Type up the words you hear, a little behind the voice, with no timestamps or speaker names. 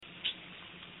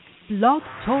Blog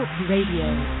Talk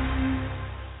Radio.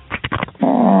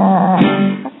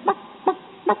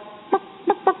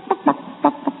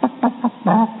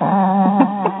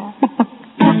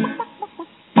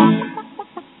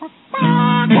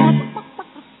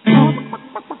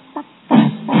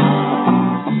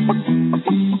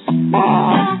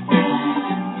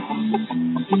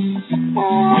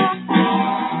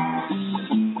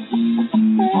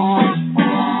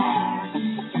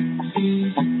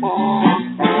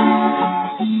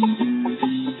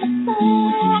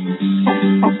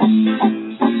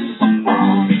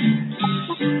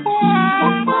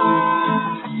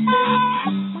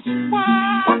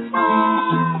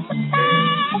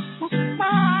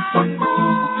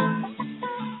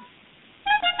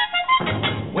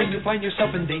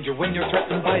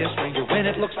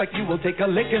 Take a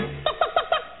licking.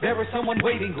 There is someone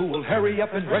waiting who will hurry up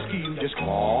and rescue you. Just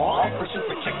call for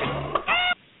Super Chicken.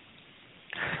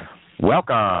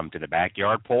 Welcome to the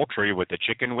Backyard Poultry with the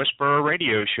Chicken Whisperer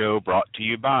radio show, brought to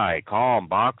you by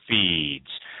Kalmbach Feeds.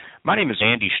 My name is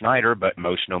Andy Schneider, but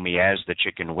most know me as the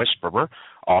Chicken Whisperer,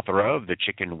 author of The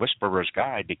Chicken Whisperer's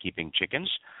Guide to Keeping Chickens,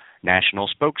 National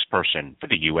Spokesperson for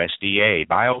the USDA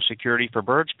Biosecurity for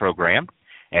Birds program,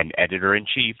 and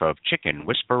editor-in-chief of Chicken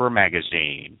Whisperer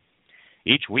magazine.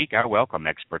 Each week, I welcome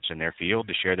experts in their field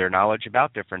to share their knowledge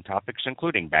about different topics,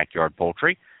 including backyard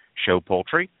poultry, show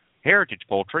poultry, heritage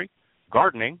poultry,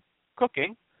 gardening,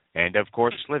 cooking, and, of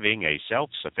course, living a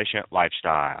self-sufficient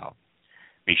lifestyle.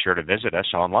 Be sure to visit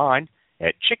us online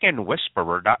at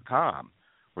chickenwhisperer.com,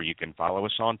 where you can follow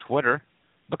us on Twitter,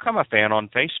 become a fan on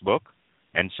Facebook,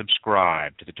 and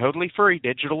subscribe to the totally free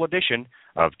digital edition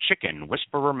of Chicken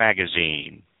Whisperer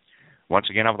magazine. Once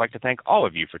again, I would like to thank all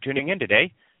of you for tuning in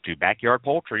today to Backyard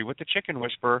Poultry with the Chicken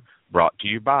Whisperer, brought to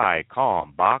you by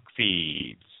Kalmbach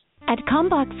Feeds. At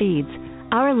Kalmbach Feeds,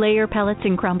 our layer pellets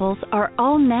and crumbles are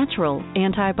all natural,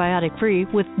 antibiotic-free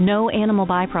with no animal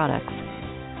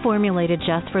byproducts. Formulated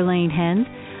just for laying hens,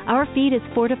 our feed is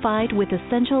fortified with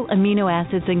essential amino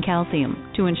acids and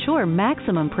calcium to ensure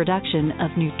maximum production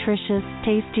of nutritious,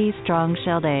 tasty,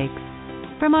 strong-shelled eggs.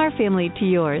 From our family to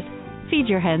yours, feed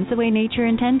your hens the way nature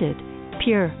intended.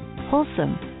 Pure,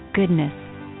 wholesome goodness.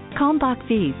 Kalmbach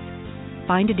Feeds.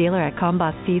 Find a dealer at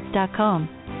kalmbachfeeds.com.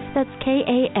 That's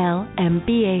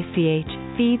KALMBACH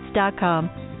feeds.com.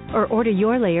 Or order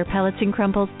your layer pellets and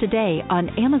crumbles today on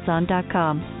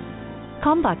Amazon.com.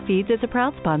 Kalmbach Feeds is a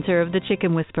proud sponsor of the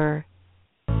Chicken Whisperer.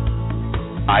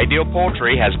 Ideal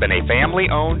Poultry has been a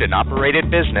family-owned and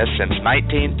operated business since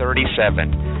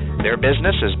 1937. Their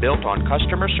business is built on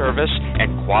customer service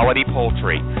and quality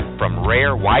poultry, from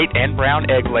rare white and brown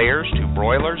egg layers to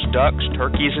broilers, ducks,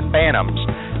 turkeys, and bantams.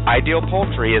 Ideal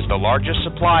Poultry is the largest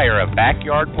supplier of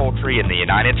backyard poultry in the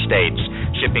United States,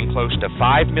 shipping close to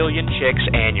 5 million chicks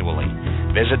annually.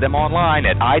 Visit them online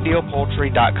at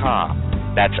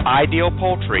idealpoultry.com. That's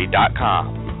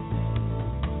idealpoultry.com.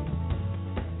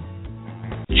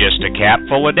 Just a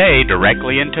capful a day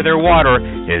directly into their water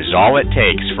is all it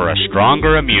takes for a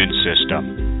stronger immune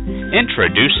system.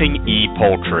 Introducing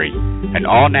E-Poultry, an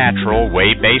all-natural,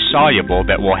 whey-based soluble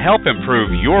that will help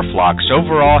improve your flock's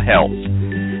overall health.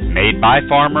 Made by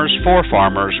farmers for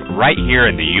farmers right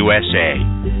here in the USA.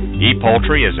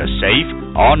 E-Poultry is a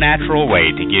safe, all-natural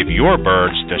way to give your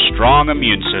birds the strong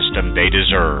immune system they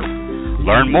deserve.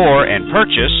 Learn more and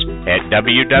purchase at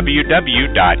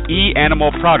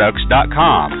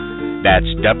www.eanimalproducts.com. That's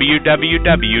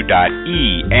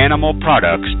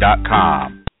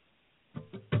www.eanimalproducts.com.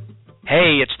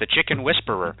 Hey, it's the Chicken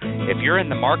Whisperer. If you're in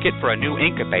the market for a new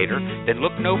incubator, then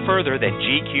look no further than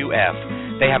GQF.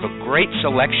 They have a great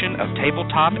selection of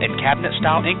tabletop and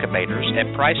cabinet-style incubators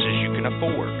at prices you can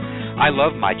afford. I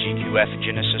love my GQF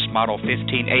Genesis Model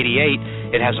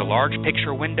 1588. It has a large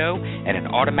picture window and an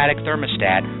automatic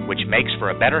thermostat, which makes for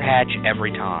a better hatch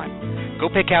every time. Go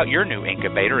pick out your new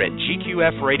incubator at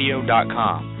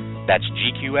gqfradio.com. That's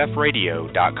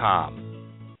gqfradio.com.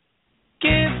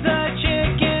 Give the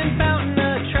chicken fountain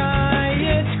a try.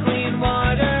 It's clean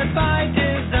water by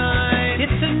design.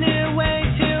 It's a new way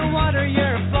to water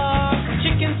your flock.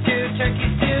 Chickens to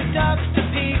turkeys to ducks to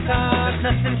peacocks.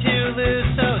 Nothing to lose,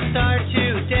 so start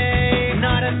today.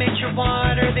 Not a major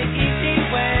water the easy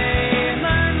way.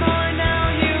 Learn more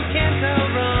now, you can't go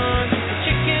wrong.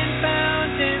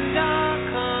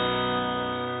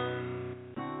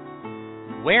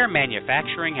 chickenfountain.com. Ware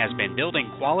Manufacturing has been building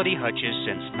quality hutches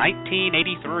since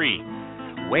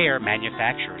 1983. Ware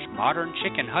manufactures modern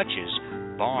chicken hutches,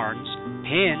 barns,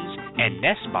 pens, and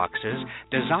nest boxes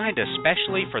designed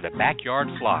especially for the backyard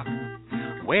flock.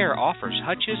 Ware offers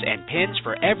hutches and pens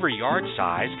for every yard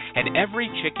size and every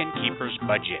chicken keeper's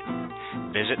budget.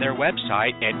 Visit their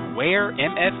website at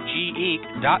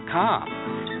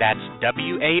waremfginc.com. That's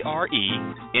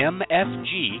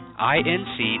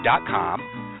waremfginc.com.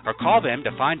 Or call them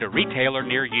to find a retailer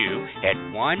near you at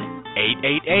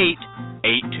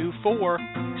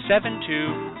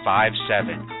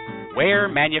 1-888-824-7257. Ware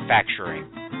Manufacturing.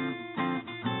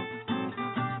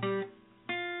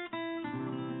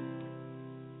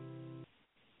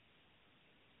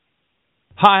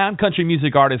 Hi, I'm country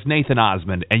music artist Nathan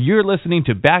Osmond, and you're listening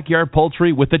to Backyard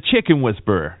Poultry with the Chicken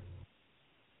Whisperer.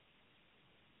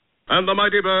 And the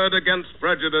mighty bird against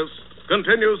prejudice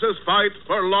continues his fight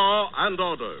for law and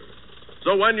order.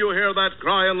 So when you hear that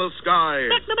cry in the sky,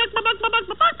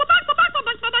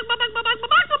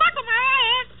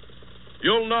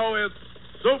 you'll know it's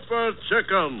Super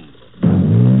Chicken.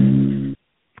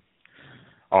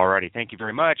 Alrighty, thank you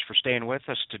very much for staying with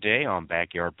us today on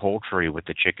Backyard Poultry with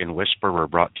the Chicken Whisperer,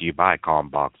 brought to you by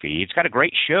Kalmbach Feeds. Got a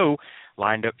great show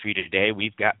lined up for you today.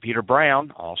 We've got Peter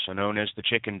Brown, also known as the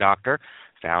Chicken Doctor,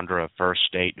 founder of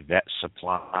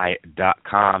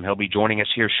FirstStateVetSupply.com. He'll be joining us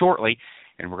here shortly,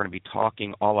 and we're going to be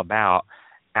talking all about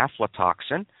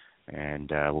Afflatoxin. And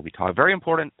we'll be talking very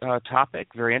important topic,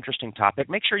 very interesting topic.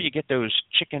 Make sure you get those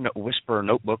Chicken Whisperer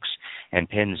notebooks and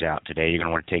pens out today. You're going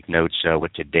to want to take notes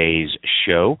with today's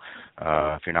show.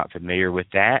 If you're not familiar with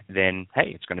that, then,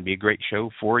 hey, it's going to be a great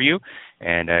show for you,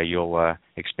 and you'll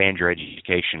expand your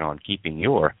education on keeping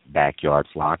your backyard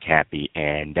flock happy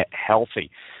and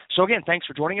healthy. So, again, thanks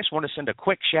for joining us. I want to send a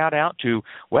quick shout-out to,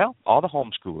 well, all the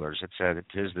homeschoolers. It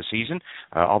is the season.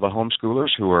 All the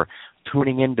homeschoolers who are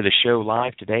tuning into the show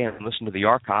live today and listen to the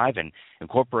archive and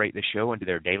incorporate the show into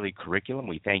their daily curriculum.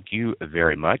 We thank you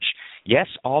very much. Yes,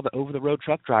 all the over-the-road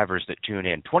truck drivers that tune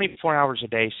in 24 hours a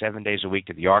day, 7 days a week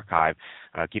to the archive.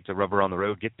 Keep the rubber on the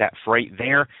road. Get that freight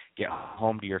there. Get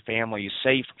home to your family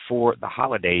safe for the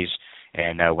holidays.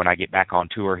 And when I get back on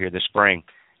tour here this spring,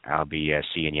 I'll be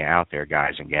seeing you out there,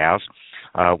 guys and gals.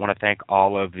 I want to thank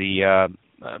all of the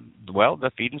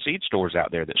feed and seed stores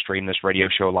out there that stream this radio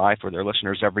show live for their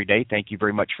listeners every day. Thank you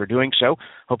very much for doing so.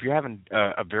 Hope you're having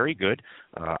a very good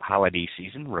holiday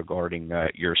season regarding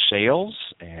your sales.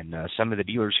 And some of the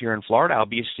dealers here in Florida, I'll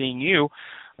be seeing you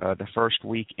the first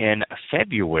week in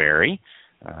February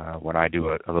when I do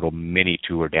a little mini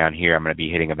tour down here. I'm going to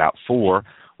be hitting about 4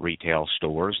 retail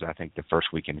stores, I think the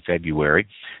first week in February,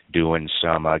 doing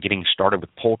some getting started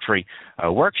with poultry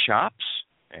workshops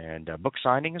and book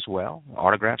signing as well,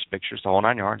 autographs, pictures, the whole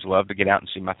 9 yards. Love to get out and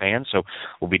see my fans, so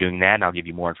we'll be doing that, and I'll give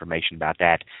you more information about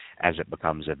that as it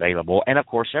becomes available. And, of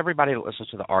course, everybody that listens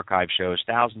to the archive shows,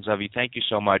 thousands of you, thank you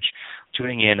so much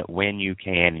tuning in when you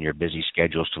can in your busy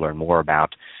schedules to learn more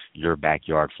about your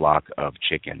backyard flock of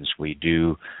chickens. We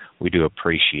do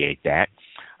appreciate that.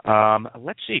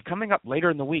 Let's see, coming up later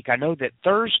in the week, I know that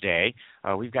Thursday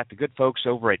we've got the good folks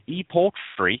over at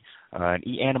ePoultry and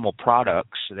eAnimal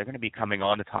Products. So they're going to be coming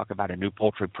on to talk about a new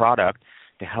poultry product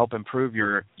to help improve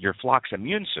your flock's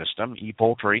immune system,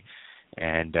 ePoultry,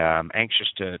 and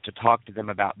anxious to talk to them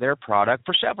about their product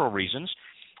for several reasons.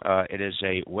 It is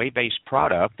a whey-based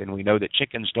product, and we know that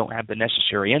chickens don't have the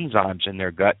necessary enzymes in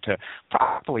their gut to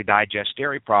properly digest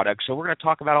dairy products. So we're going to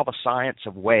talk about all the science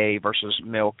of whey versus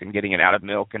milk and getting it out of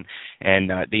milk and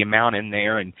the amount in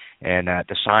there and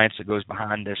the science that goes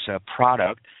behind this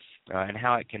product and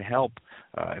how it can help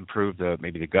improve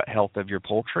maybe the gut health of your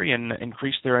poultry and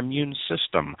increase their immune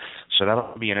system. So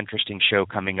that'll be an interesting show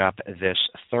coming up this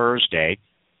Thursday.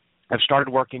 I've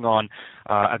started working on,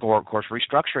 of course,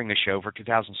 restructuring the show for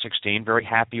 2016. Very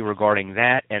happy regarding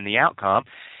that and the outcome.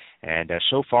 And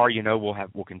so far,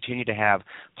 we'll continue to have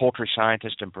poultry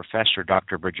scientist and professor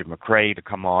Dr. Brigid McCrea to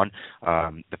come on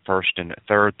the first and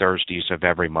third Thursdays of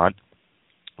every month.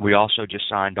 We also just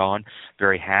signed on,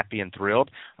 very happy and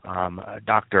thrilled,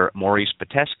 Dr. Maurice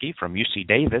Pateski from UC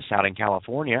Davis out in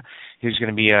California, who's going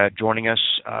to be joining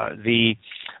us the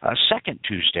second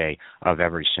Tuesday of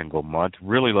every single month.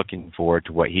 Really looking forward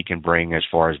to what he can bring as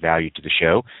far as value to the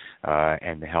show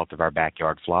and the health of our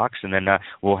backyard flocks. And then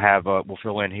we'll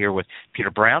fill in here with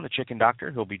Peter Brown, the chicken doctor,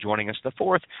 who'll be joining us the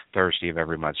fourth Thursday of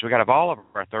every month. So we've got all of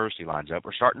our Thursday lines up.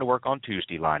 We're starting to work on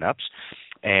Tuesday lineups.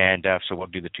 And so we'll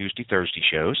do the Tuesday, Thursday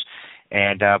shows.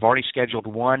 And I've already scheduled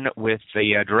one with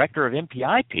the director of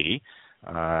MPIP,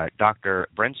 Dr.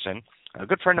 Brinson, a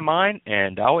good friend of mine,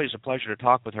 and always a pleasure to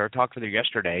talk with her. Talked with her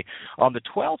yesterday. On the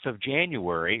 12th of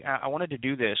January, I wanted to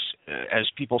do this as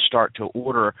people start to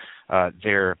order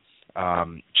their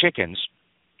chickens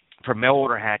for mail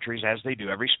order hatcheries, as they do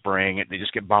every spring. They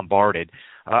just get bombarded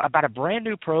about a brand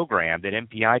new program that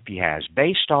MPIP has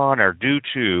based on or due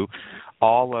to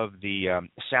all of the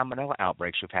salmonella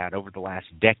outbreaks we've had over the last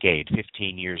decade,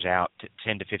 15 years out,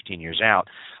 10 to 15 years out,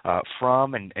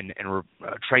 from and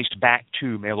traced back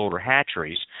to mail order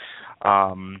hatcheries.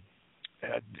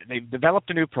 They've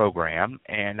developed a new program,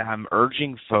 and I'm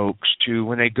urging folks to,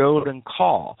 when they go and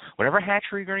call, whatever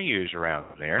hatchery you're going to use around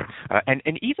there, and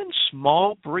even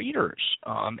small breeders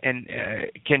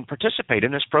can participate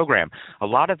in this program. A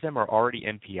lot of them are already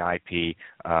MPIP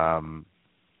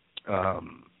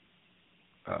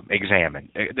examined.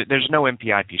 There's no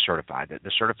MPIP certified.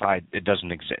 The certified, it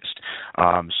doesn't exist.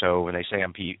 So when they say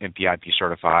MPIP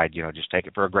certified, just take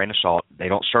it for a grain of salt. They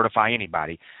don't certify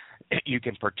anybody. You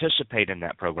can participate in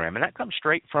that program, and that comes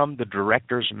straight from the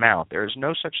director's mouth. There is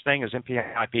no such thing as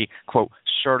MPIP, quote,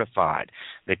 certified.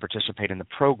 They participate in the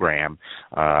program,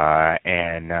 but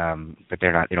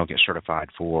they don't get certified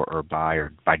for or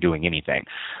by doing anything.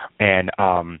 And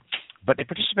but they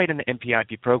participate in the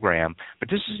MPIP program, but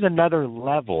this is another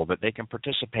level that they can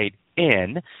participate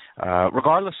in,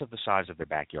 regardless of the size of their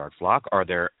backyard flock or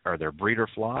their breeder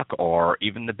flock or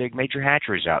even the big major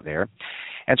hatcheries out there.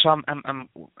 And so I'm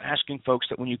asking folks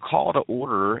that when you call to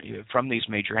order from these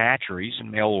major hatcheries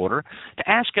and mail order, to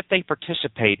ask if they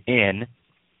participate in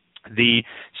the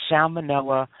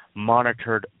Salmonella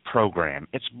Monitored Program.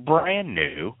 It's brand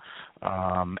new,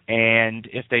 and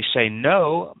if they say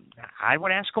no, I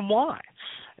would ask them why,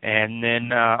 and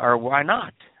then or why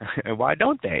not? Why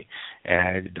don't they?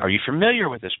 Are you familiar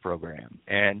with this program?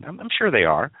 And I'm sure they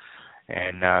are,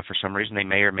 and for some reason they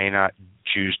may or may not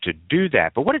choose to do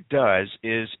that. But what it does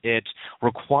is it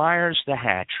requires the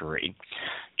hatchery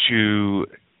to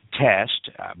test,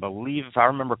 I believe, if I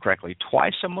remember correctly,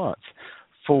 twice a month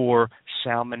for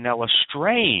salmonella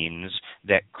strains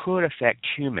that could affect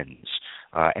humans.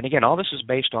 And again, all this is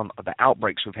based on the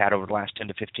outbreaks we've had over the last 10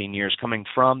 to 15 years coming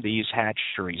from these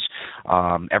hatcheries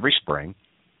every spring,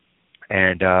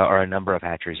 and or a number of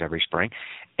hatcheries every spring.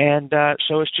 And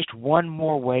so it's just one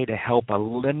more way to help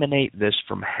eliminate this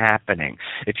from happening.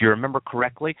 If you remember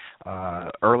correctly,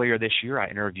 earlier this year I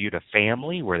interviewed a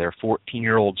family where their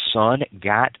 14-year-old son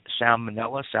got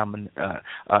salmonella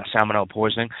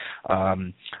poisoning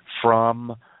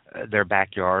from their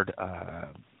backyard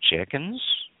chickens,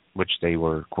 which they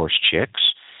were, of course, chicks.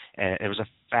 And it was a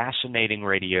fascinating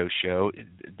radio show.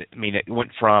 I mean, it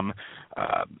went from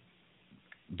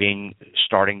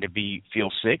starting to feel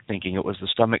sick, thinking it was the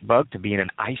stomach bug, to be in an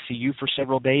ICU for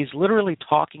several days, literally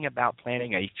talking about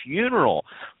planning a funeral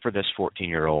for this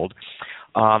 14-year-old.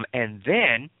 And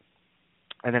then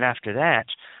after that,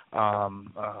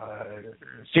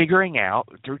 figuring out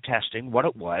through testing what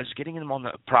it was, getting them on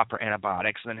the proper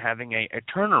antibiotics, and then having a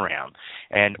turnaround.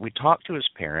 And we talked to his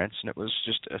parents, and it was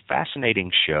just a fascinating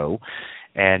show.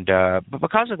 And but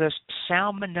because of this,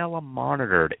 Salmonella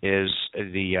Monitored is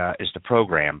the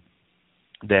program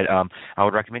that I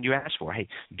would recommend you ask for. Hey,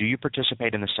 do you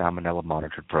participate in the Salmonella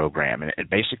Monitored Program? And it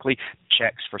basically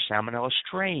checks for salmonella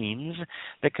strains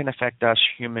that can affect us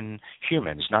humans,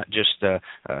 not just the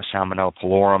Salmonella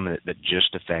pylori that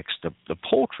just affects the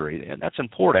poultry. And that's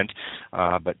important,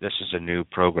 but this is a new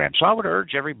program. So I would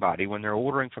urge everybody, when they're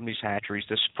ordering from these hatcheries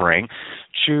this spring,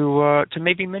 to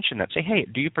maybe mention that. Say, hey,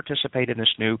 do you participate in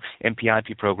this new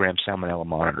MPIP program, Salmonella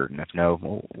Monitored? And if no,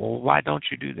 well, why don't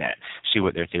you do that? See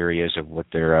what their theory is of what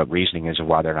their reasoning is of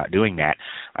why they're not doing that.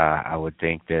 I would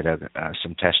think that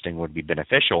some testing would be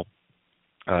beneficial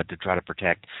to try to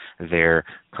protect their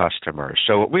customers.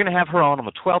 So we're going to have her on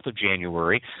the 12th of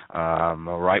January,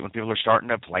 right when people are starting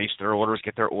to place their orders,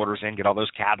 get their orders in, get all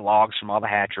those catalogs from all the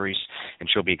hatcheries, and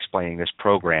she'll be explaining this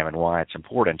program and why it's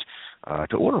important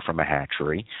to order from a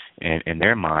hatchery in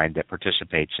their mind that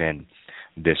participates in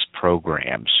this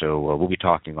program. So we'll be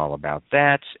talking all about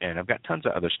that, and I've got tons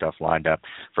of other stuff lined up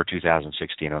for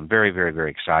 2016. I'm very, very,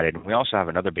 very excited. And we also have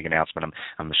another big announcement.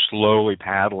 I'm slowly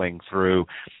paddling through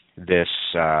this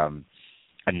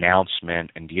announcement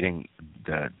and getting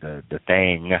the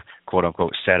thing, quote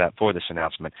unquote, set up for this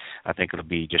announcement. I think it'll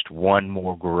be just one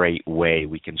more great way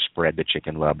we can spread the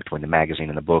chicken love between the magazine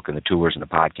and the book and the tours and the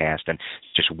podcast, and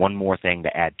just one more thing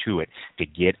to add to it to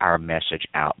get our message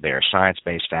out there.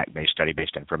 Science-based, fact-based,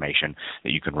 study-based information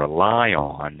that you can rely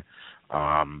on.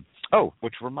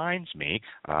 Which reminds me,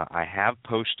 I have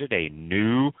posted a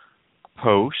new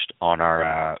post on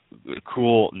our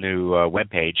cool new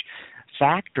webpage,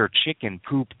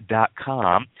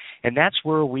 factorchickenpoop.com, and that's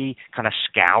where we kind of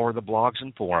scour the blogs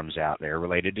and forums out there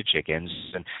related to chickens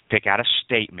and pick out a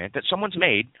statement that someone's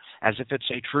made as if it's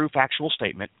a true factual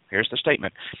statement. Here's the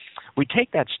statement. We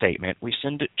take that statement, we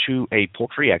send it to a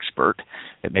poultry expert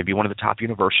at maybe one of the top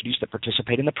universities that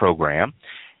participate in the program,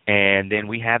 and then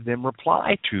we have them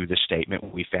reply to the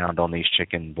statement we found on these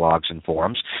chicken blogs and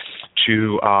forums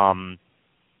to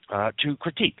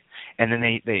critique. And then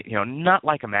they not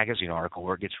like a magazine article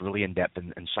where it gets really in-depth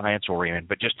and science-oriented,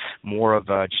 but just more of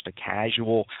just a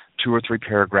casual 2 or 3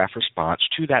 paragraph response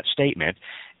to that statement,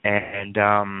 and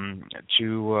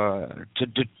to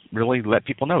really let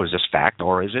people know, is this fact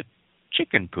or is it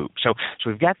chicken poop? So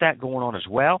we've got that going on as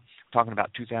well. Talking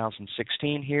about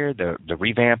 2016 here, the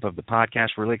revamp of the podcast.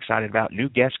 We're really excited about new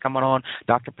guests coming on.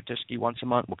 Dr. Patisky once a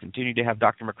month. We'll continue to have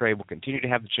Dr. McCrea. We'll continue to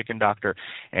have the chicken doctor,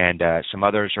 and some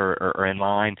others are in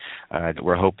line that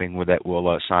we're hoping that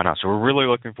will sign up. So we're really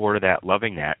looking forward to that,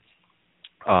 loving that.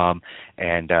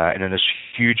 And then this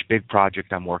huge big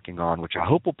project I'm working on, which I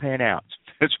hope will pan out.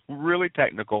 It's really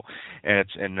technical,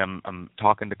 and I'm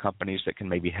talking to companies that can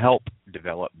maybe help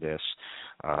develop this.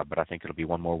 But I think it'll be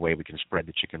one more way we can spread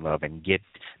the chicken love and get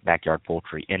backyard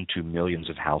poultry into millions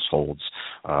of households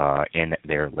in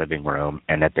their living room,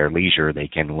 and at their leisure they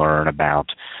can learn about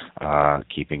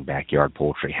keeping backyard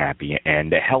poultry happy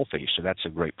and healthy. So that's a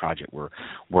great project we're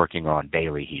working on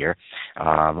daily here.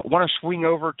 I want to swing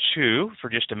over to, for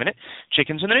just a minute,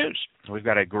 chickens in the news. We've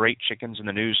got a great chickens in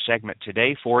the news segment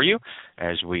today for you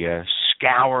as we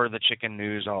scour the chicken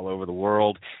news all over the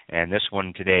world. And this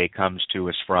one today comes to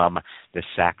us from the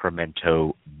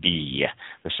Sacramento Bee.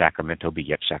 The Sacramento Bee,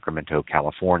 yep, Sacramento,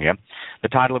 California. The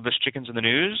title of this Chickens in the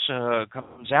News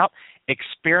comes out,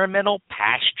 Experimental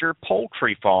Pasture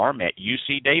Poultry Farm at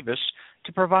UC Davis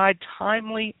to provide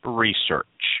timely research.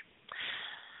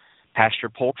 Pasture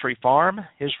Poultry Farm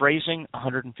is raising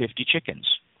 150 chickens.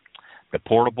 The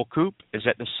portable coop is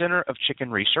at the center of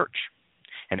chicken research,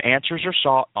 and answers are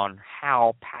sought on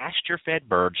how pasture-fed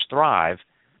birds thrive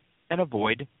and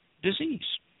avoid disease.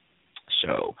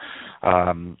 So,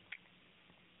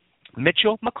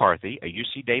 Mitchell McCarthy, a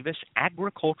UC Davis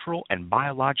agricultural and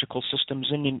biological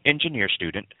systems engineer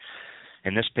student,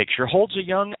 in this picture, holds a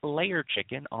young layer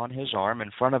chicken on his arm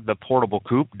in front of the portable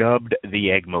coop dubbed the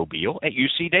Eggmobile at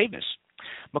UC Davis.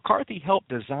 McCarthy helped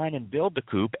design and build the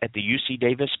coop at the UC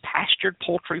Davis Pastured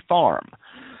Poultry Farm.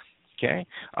 Okay,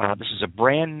 this is a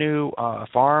brand new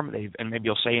farm, and maybe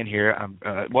you'll say in here,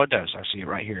 well, it does. I see it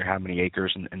right here, how many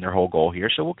acres and their whole goal here.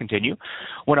 So we'll continue.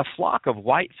 When a flock of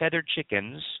white feathered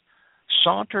chickens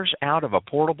saunters out of a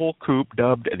portable coop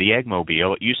dubbed the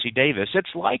Eggmobile at UC Davis,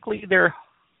 it's likely they're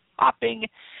hopping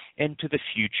into the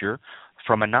future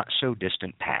from a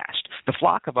not-so-distant past. The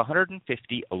flock of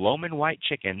 150 Lohman white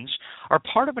chickens are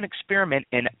part of an experiment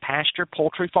in pasture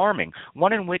poultry farming,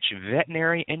 one in which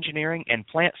veterinary, engineering, and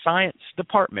plant science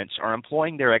departments are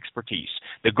employing their expertise.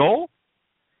 The goal?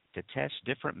 To test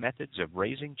different methods of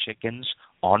raising chickens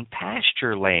on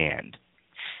pasture land.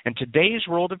 In today's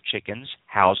world of chickens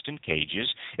housed in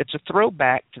cages, it's a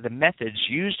throwback to the methods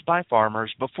used by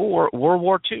farmers before World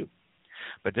War II.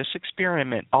 But this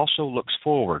experiment also looks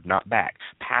forward, not back.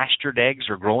 Pastured eggs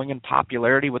are growing in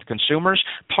popularity with consumers,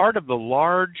 part of the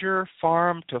larger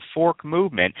farm-to-fork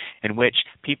movement in which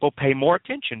people pay more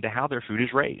attention to how their food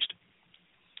is raised.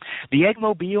 The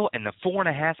Eggmobile and the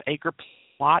 4.5-acre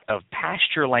plot of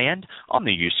pasture land on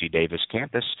the UC Davis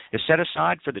campus is set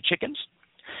aside for the chickens.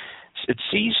 It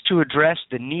seeks to address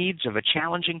the needs of a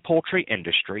challenging poultry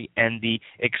industry and the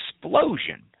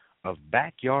explosion of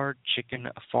backyard chicken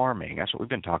farming. That's what we've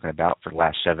been talking about for the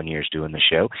last 7 years doing the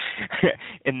show.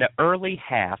 In the early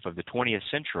half of the 20th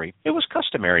century, it was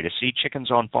customary to see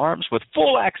chickens on farms with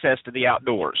full access to the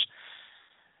outdoors.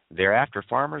 Thereafter,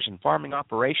 farmers and farming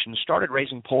operations started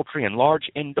raising poultry in large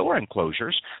indoor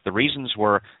enclosures. The reasons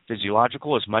were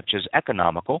physiological as much as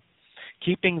economical.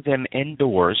 Keeping them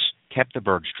indoors kept the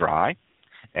birds dry,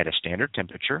 at a standard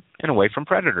temperature, and away from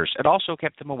predators. It also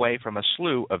kept them away from a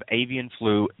slew of avian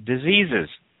flu diseases.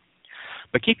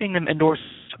 But keeping them indoors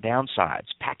downsides.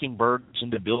 Packing birds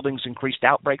into buildings increased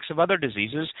outbreaks of other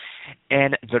diseases,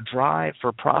 and the drive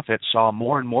for profit saw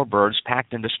more and more birds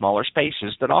packed into smaller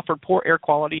spaces that offered poor air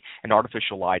quality and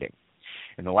artificial lighting.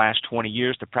 In the last 20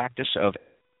 years, the practice of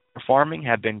farming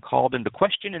have been called into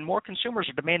question, and more consumers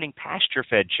are demanding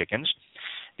pasture-fed chickens.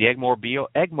 The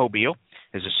Eggmobile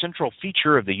is a central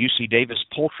feature of the UC Davis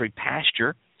poultry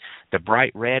pasture. The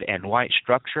bright red and white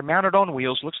structure, mounted on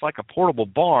wheels, looks like a portable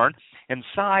barn.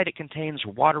 Inside, it contains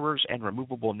waterers and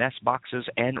removable nest boxes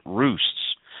and roosts.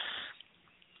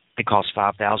 It costs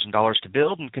 $5,000 to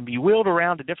build and can be wheeled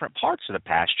around to different parts of the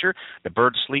pasture. The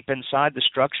birds sleep inside the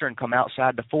structure and come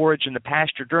outside to forage in the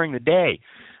pasture during the day.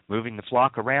 Moving the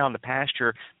flock around the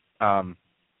pasture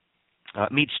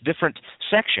meets different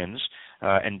sections,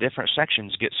 and different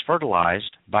sections gets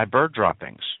fertilized by bird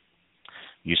droppings.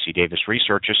 UC Davis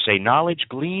researchers say knowledge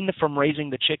gleaned from raising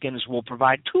the chickens will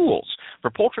provide tools for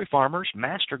poultry farmers,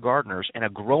 master gardeners, and a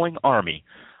growing army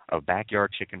of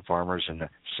backyard chicken farmers in the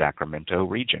Sacramento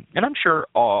region, and I'm sure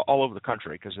all over the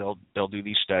country, because they'll do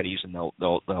these studies and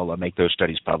they'll make those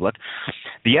studies public.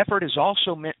 The effort is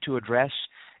also meant to address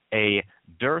a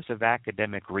dearth of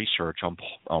academic research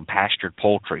on pastured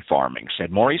poultry farming,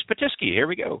 said Maurice Patisky. Here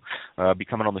we go. Be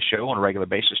coming on the show on a regular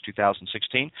basis,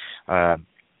 2016.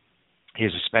 He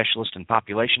is a specialist in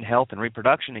population health and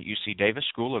reproduction at UC Davis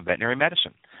School of Veterinary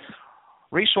Medicine.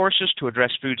 Resources to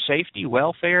address food safety,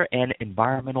 welfare, and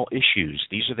environmental issues.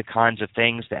 These are the kinds of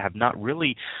things that have not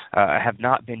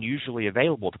been usually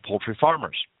available to poultry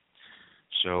farmers.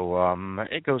 So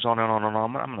it goes on and on and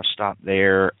on. I'm going to stop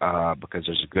there because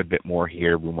there's a good bit more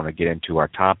here. We want to get into our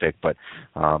topic, but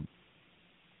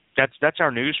that's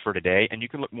our news for today, and you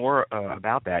can look more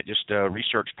about that. Just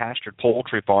research pastured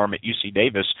poultry farm at UC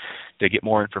Davis to get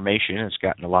more information. It's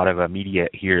gotten a lot of media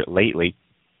here lately,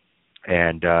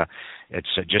 and it's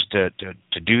just to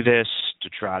do this, to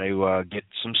try to get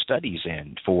some studies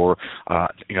in for,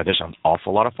 there's an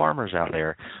awful lot of farmers out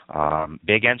there,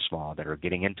 big and small, that are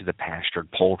getting into the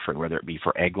pastured poultry, whether it be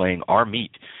for egg laying or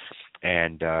meat.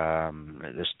 And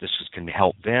this can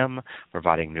help them,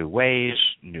 providing new ways,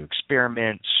 new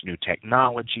experiments, new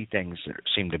technology, things that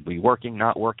seem to be working,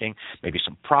 not working, maybe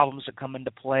some problems that come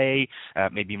into play,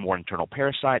 maybe more internal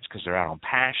parasites because they're out on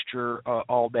pasture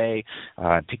all day,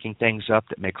 picking things up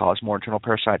that may cause more internal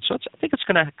parasites. So I think it's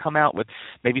going to come out with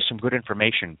maybe some good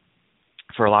information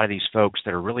for a lot of these folks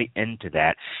that are really into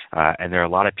that, and there are a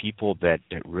lot of people that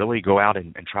really go out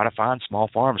and try to find small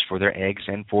farms for their eggs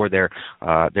and for their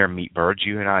meat birds.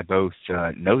 You and I both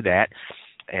know that,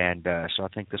 and so I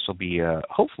think this will be,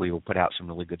 hopefully we'll put out some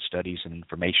really good studies and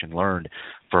information learned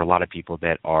for a lot of people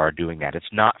that are doing that. It's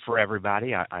not for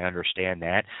everybody. I understand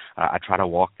that. I try to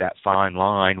walk that fine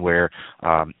line where,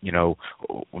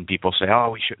 when people say,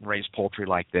 oh, we shouldn't raise poultry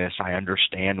like this, I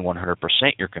understand 100%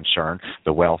 your concern,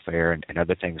 the welfare and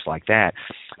other things like that.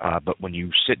 But when you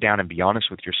sit down and be honest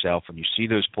with yourself, and you see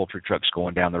those poultry trucks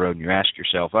going down the road and you ask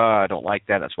yourself, I don't like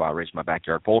that, that's why I raise my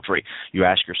backyard poultry, you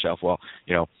ask yourself, well,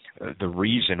 the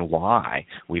reason why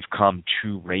we've come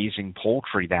to raising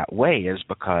poultry that way is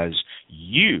because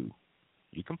you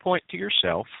can point to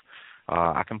yourself,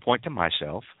 I can point to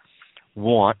myself,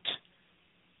 want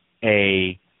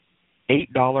a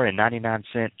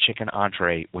 $8.99 chicken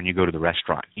entree when you go to the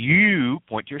restaurant. You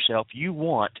point to yourself, you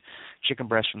want chicken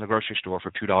breast from the grocery store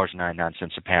for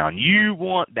 $2.99 a pound. You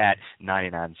want that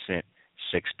 99-cent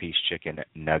six-piece chicken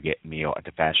nugget meal at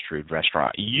the fast food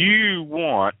restaurant. You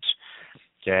want,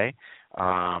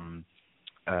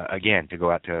 again, to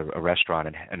go out to a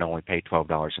restaurant and only pay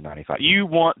 $12.95. You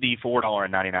want the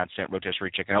 $4.99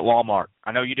 rotisserie chicken at Walmart.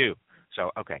 I know you do.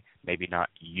 So, okay, maybe not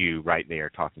you right there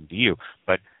talking to you,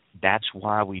 but that's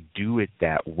why we do it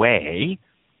that way,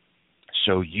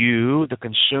 so you, the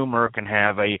consumer, can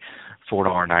have a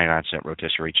 $4.99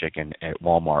 rotisserie chicken at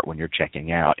Walmart when you're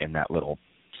checking out in that little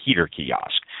heater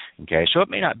kiosk. Okay, so it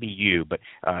may not be you, but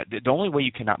the only way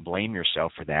you cannot blame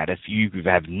yourself for that, if you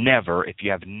have never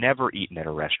eaten at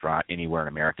a restaurant anywhere in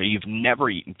America, you've never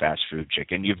eaten fast food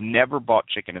chicken, you've never bought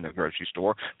chicken in the grocery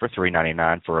store for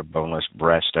 $3.99 for a boneless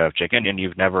breast of chicken, and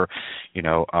you've never,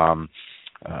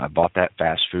 bought that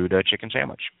fast food chicken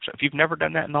sandwich. So if you've never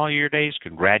done that in all your days,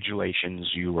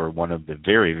 congratulations, you are one of the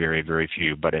very, very, very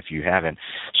few. But if you haven't,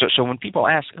 so when people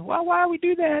ask, well, why do we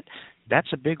do that? That's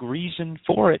a big reason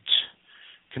for it,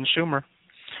 consumer.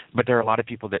 But there are a lot of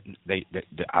people that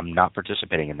I'm not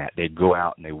participating in that. They go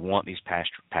out and they want these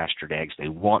pastured eggs. They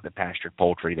want the pastured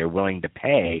poultry. They're willing to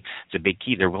pay. It's a big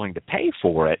key. They're willing to pay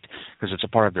for it because it's a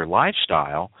part of their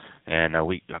lifestyle, and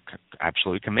we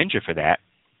absolutely commend you for that.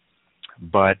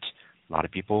 But a lot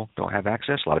of people don't have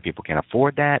access. A lot of people can't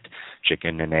afford that.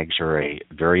 Chicken and eggs are a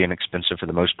very inexpensive, for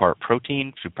the most part,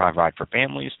 protein to provide for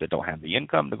families that don't have the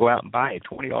income to go out and buy a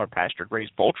 $20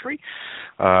 pastured-raised poultry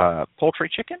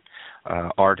chicken,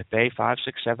 or to pay $5, $6,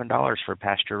 $7 for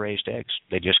pasture-raised eggs.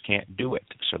 They just can't do it.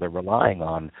 So they're relying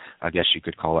on, I guess you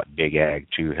could call it big ag,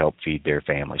 to help feed their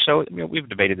family. So we've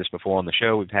debated this before on the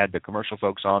show. We've had the commercial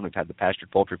folks on. We've had the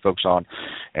pastured poultry folks on.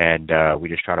 And we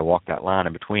just try to walk that line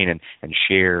in between and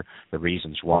share the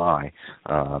reasons why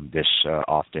this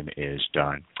often is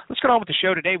done. Let's get on with the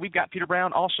show today. We've got Peter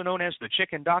Brown, also known as the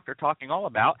Chicken Doctor, talking all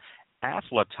about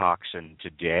Afflatoxin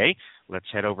today. Let's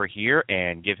head over here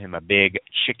and give him a big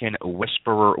chicken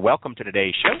whisperer welcome to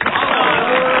today's show.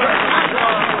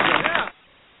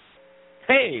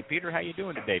 Hey, Peter, how you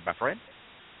doing today, my friend?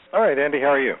 All right, Andy, how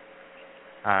are you?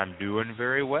 I'm doing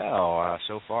very well.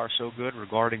 So far, so good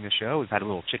regarding the show. We've had a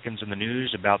little chickens in the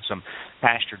news about some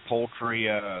pastured poultry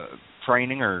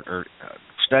training or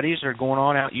studies that are going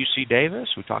on out at UC Davis.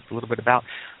 We talked a little bit about,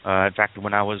 in fact,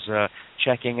 when I was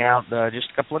checking out just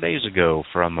a couple of days ago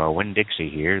from Winn-Dixie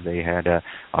here, they had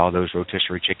all those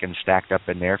rotisserie chickens stacked up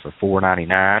in there for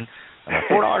 $4.99.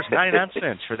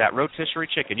 $4.99 for that rotisserie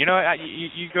chicken. You know,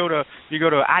 you go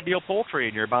to Ideal Poultry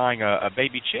and you're buying a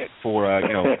baby chick for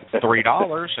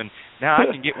 $3, and now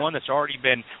I can get one that's already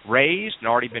been raised and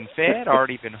already been fed,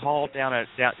 already been hauled down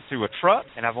through a truck,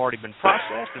 and I've already been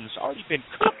processed, and it's already been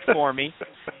cooked for me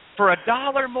for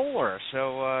 $1 more.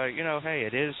 So hey,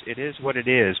 it is what it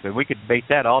is. But we could debate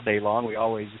that all day long. We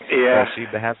always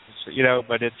seem to have,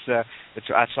 but it's.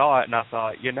 I saw it and I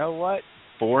thought, you know what?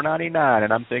 $4.99,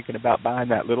 and I'm thinking about buying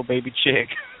that little baby chick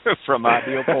from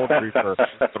Ideal Poultry for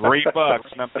 $3,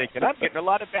 and I'm thinking I'm getting a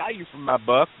lot of value from my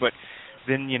buck. But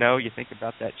then you think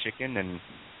about that chicken, and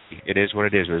it is what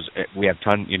it is. We have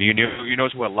ton. You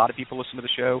notice what a lot of people listen to the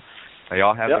show. They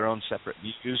all have their own separate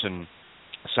views, and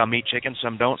some eat chicken,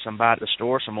 some don't. Some buy it at the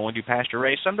store. Some only do pasture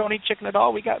raised. Some don't eat chicken at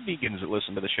all. We got vegans that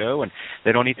listen to the show, and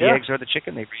they don't eat the eggs or the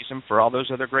chicken. They raise them for all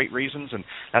those other great reasons. And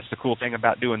that's the cool thing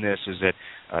about doing this is that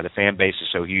the fan base is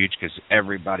so huge because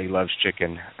everybody loves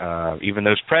chicken, even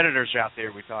those predators out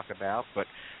there we talk about. But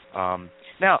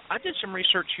now I did some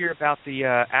research here about the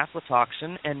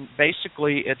Afflatoxin, and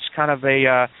basically it's kind of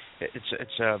a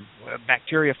it's a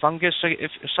bacteria fungus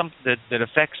that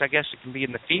affects, I guess it can be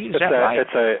in the feed. Is that right?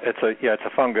 It's a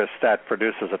fungus that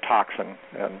produces a toxin,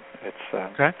 and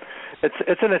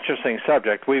it's an interesting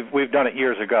subject. We've done it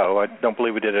years ago. I don't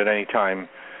believe we did it any time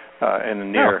in the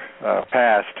near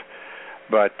past,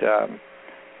 but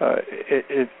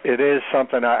it is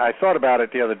something. I thought about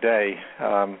it the other day.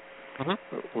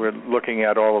 We're looking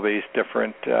at all of these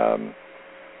different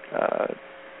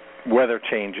weather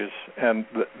changes, and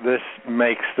this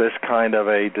makes this kind of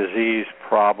a disease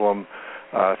problem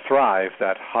thrive,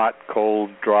 that hot,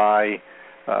 cold, dry,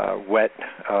 wet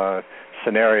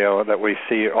scenario that we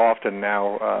see often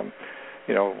now.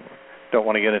 Don't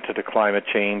want to get into the climate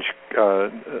change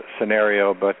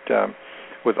scenario, but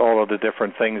with all of the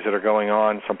different things that are going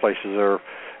on, some places are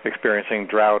experiencing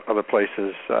drought, other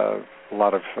places a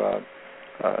lot of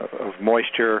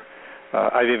moisture.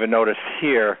 I've even noticed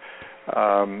here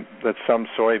that some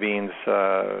soybeans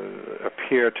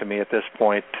appear to me at this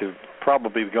point to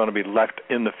probably going to be left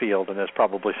in the field, and there's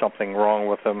probably something wrong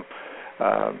with them.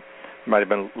 Might have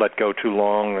been let go too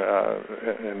long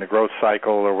in the growth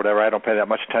cycle or whatever. I don't pay that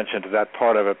much attention to that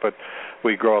part of it, but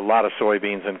we grow a lot of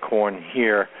soybeans and corn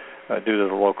here due to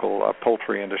the local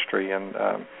poultry industry, and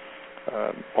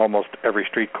almost every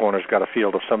street corner's got a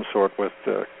field of some sort with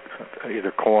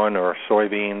either corn or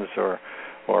soybeans or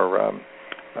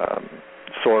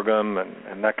sorghum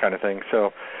and that kind of thing.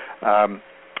 So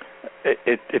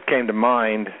it came to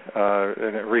mind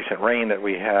in a recent rain that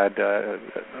we had.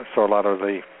 Saw a lot of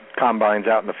the combines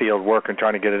out in the field working,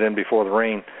 trying to get it in before the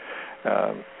rain.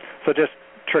 So just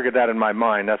triggered that in my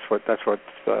mind. That's what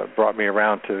brought me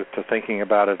around to thinking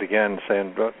about it again,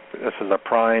 saying this is a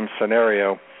prime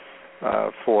scenario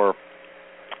for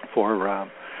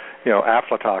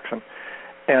aflatoxin.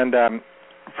 And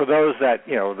for those that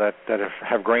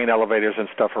have grain elevators and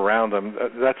stuff around them,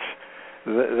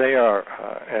 they are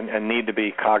and need to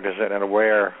be cognizant and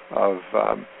aware of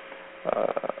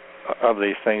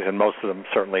these things, and most of them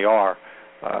certainly are.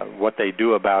 What they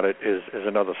do about it is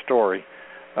another story,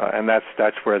 and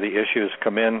that's where the issues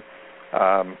come in.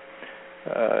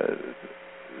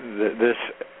 This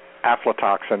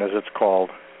aflatoxin, as it's called,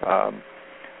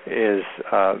 is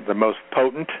the most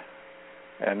potent.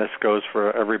 And this goes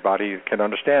for everybody who can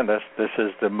understand this. This is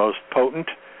the most potent,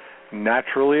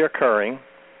 naturally occurring,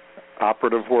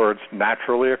 operative words,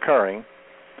 naturally occurring,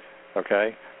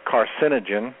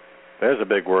 carcinogen, there's a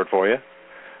big word for you,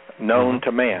 known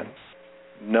to man.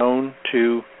 Known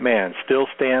to man. Still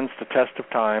stands the test of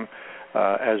time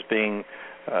as being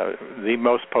the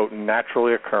most potent,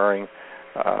 naturally occurring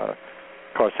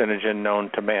carcinogen known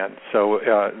to man. So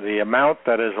the amount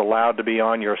that is allowed to be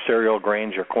on your cereal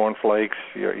grains, your cornflakes,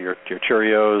 your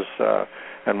Cheerios,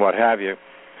 and what have you,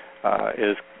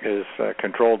 is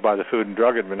controlled by the Food and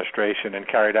Drug Administration and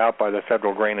carried out by the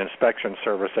Federal Grain Inspection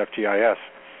Service, FGIS.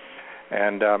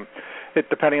 And it,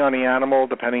 depending on the animal,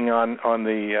 depending on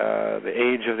the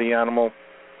age of the animal,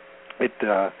 it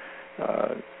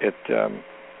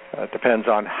depends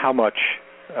on how much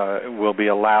will be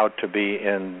allowed to be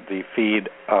in the feed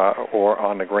or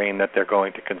on the grain that they're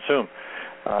going to consume.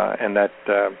 And that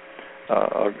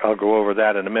I'll go over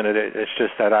that in a minute. It's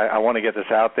just that I want to get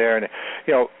this out there, and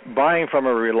buying from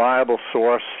a reliable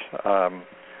source,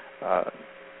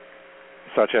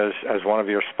 such as one of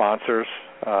your sponsors,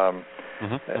 and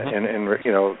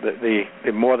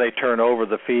the more they turn over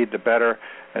the feed, the better.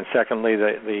 And secondly,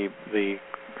 the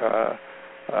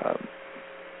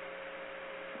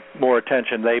more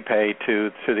attention they pay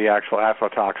to the actual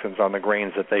aflatoxins on the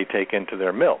grains that they take into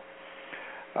their mill.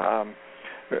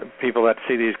 People that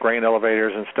see these grain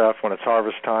elevators and stuff when it's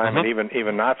harvest time, and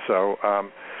even not so,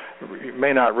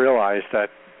 may not realize that,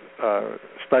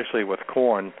 especially with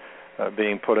corn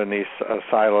being put in these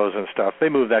silos and stuff, they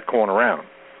move that corn around.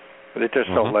 They just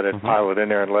don't let it pile it in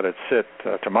there and let it sit.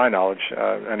 To my knowledge,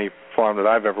 any farm that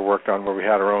I've ever worked on where we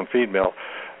had our own feed mill,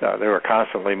 they were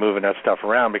constantly moving that stuff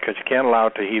around because you can't allow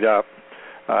it to heat up,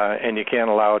 and you can't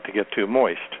allow it to get too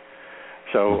moist.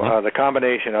 So the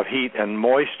combination of heat and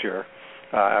moisture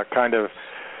kind of,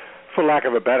 for lack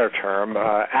of a better term,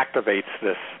 activates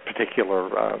this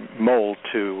particular mold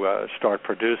to start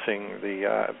producing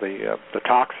the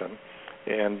toxin.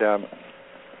 And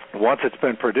once it's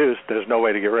been produced, there's no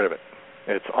way to get rid of it.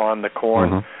 It's on the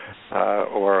corn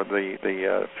or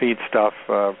the feed stuff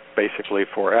basically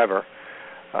forever.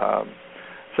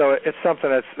 So it's something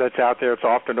that's out there. It's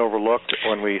often overlooked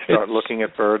when we start looking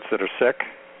at birds that are sick.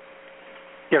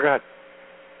 Yeah, go ahead.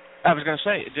 I was going to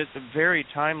say, just a very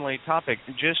timely topic.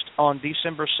 Just on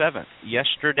December 7th,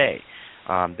 yesterday,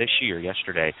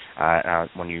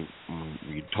 when you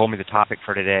told me the topic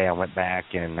for today, I went back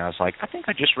and I was like, I think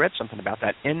I just read something about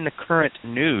that in the current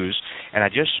news, and I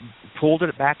just pulled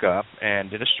it back up and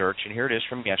did a search, and here it is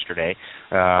from yesterday.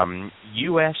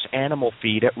 U.S. animal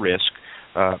feed at risk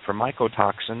for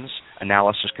mycotoxins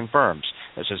analysis confirms.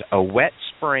 It says a wet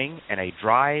spring and a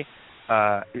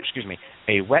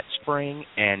wet spring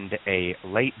and a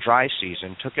late dry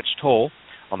season took its toll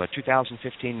on the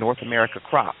 2015 North America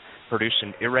crop,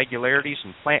 producing irregularities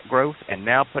in plant growth and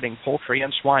now putting poultry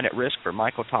and swine at risk for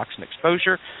mycotoxin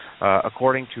exposure,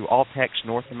 according to Alltech's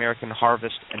North American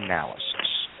Harvest Analysis.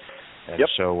 And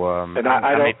so, and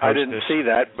I didn't see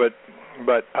that, but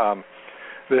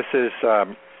this is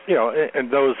and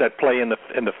those that play in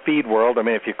the feed world. I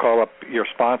mean, if you call up your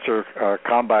sponsor,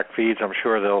 Kalmbach Feeds, I'm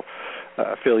sure they'll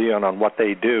fill you in on what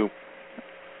they do.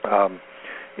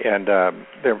 And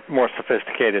they're more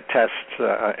sophisticated tests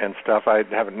and stuff. I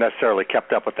haven't necessarily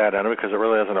kept up with that end because it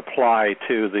really doesn't apply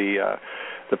to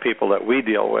the people that we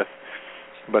deal with,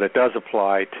 but it does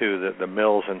apply to the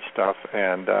mills and stuff.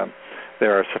 And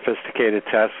there are sophisticated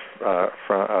tests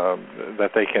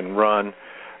that they can run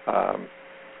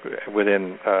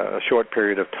within a short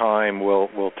period of time.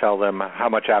 Will tell them how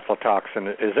much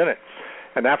aflatoxin is in it,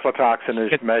 and aflatoxin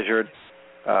is measured.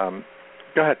 Go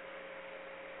ahead.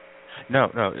 No.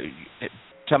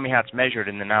 Tell me how it's measured,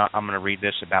 and then I'm going to read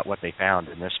this about what they found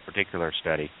in this particular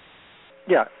study.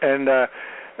 Yeah, and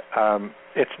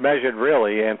it's measured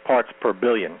really in parts per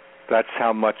billion. That's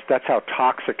how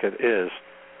toxic it is.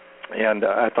 And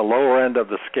at the lower end of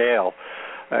the scale,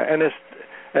 and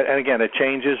again, it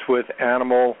changes with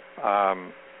animal,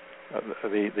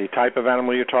 the type of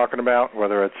animal you're talking about,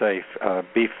 whether it's a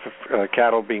beef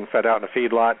cattle being fed out in a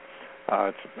feedlot.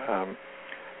 It's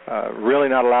really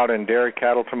not allowed in dairy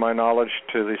cattle, to my knowledge,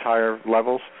 to these higher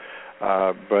levels.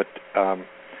 But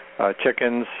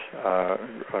chickens,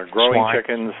 growing swine.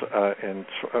 Chickens, and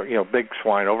big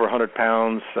swine over 100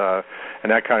 pounds, and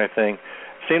that kind of thing,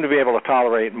 seem to be able to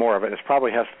tolerate more of it. It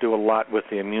probably has to do a lot with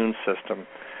the immune system.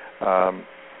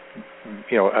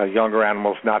 Younger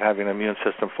animals not having an immune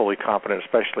system fully competent,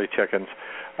 especially chickens.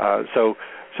 So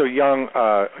young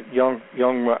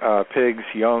pigs,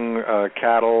 young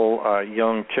cattle,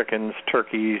 young chickens,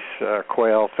 turkeys,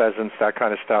 quail, pheasants, that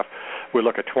kind of stuff, we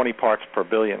look at 20 parts per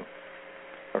billion.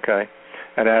 Okay,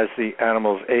 and as the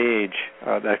animals age,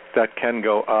 that can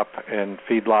go up in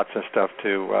feedlots and stuff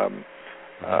to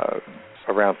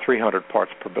around 300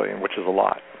 parts per billion, which is a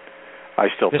lot. I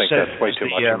still think that's way too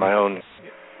much in my own.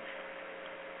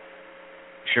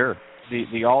 Sure.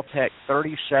 The Alltech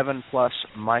 37-plus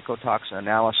mycotoxin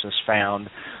analysis found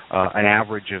an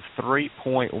average of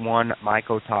 3.1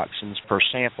 mycotoxins per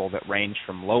sample that ranged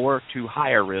from lower to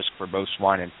higher risk for both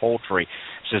swine and poultry. It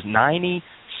says 97%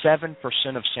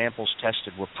 of samples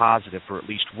tested were positive for at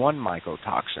least one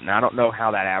mycotoxin. Now, I don't know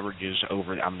how that averages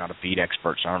over. I'm not a feed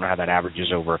expert, so I don't know how that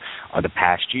averages over the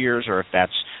past years, or if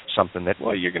that's something that,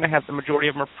 you're going to have the majority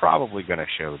of them are probably going to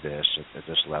show this at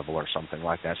this level or something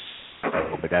like that.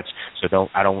 But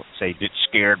I don't say get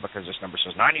scared because this number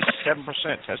says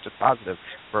 97% tested positive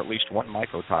for at least one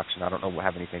mycotoxin. I don't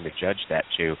have anything to judge that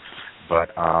to, but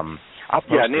I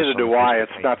Yeah, neither do I.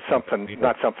 It's not something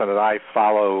that I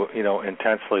follow,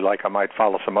 intensely like I might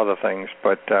follow some other things.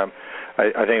 But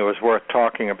I think it was worth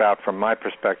talking about from my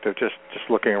perspective. Just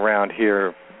looking around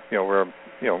here, we're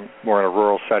more in a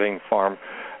rural setting, farm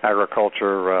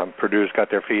agriculture. Purdue's got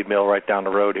their feed mill right down the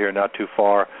road here, not too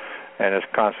far, and it's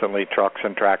constantly trucks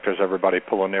and tractors, everybody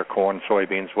pulling their corn,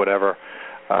 soybeans, whatever,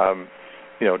 down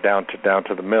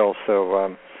to the mill.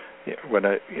 So when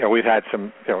we've had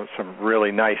some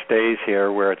really nice days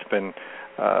here where it's been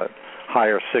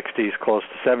higher 60s, close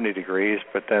to 70 degrees,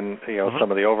 but then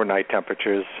some of the overnight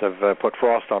temperatures have put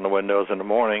frost on the windows in the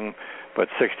morning, but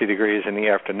 60 degrees in the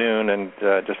afternoon. And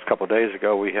just a couple of days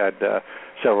ago, we had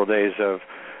several days of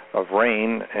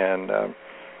rain, and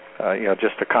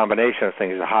just a combination of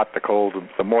things: the hot, the cold,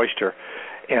 the moisture.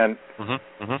 And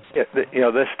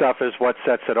this stuff is what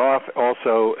sets it off.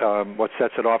 Also, what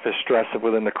sets it off is stress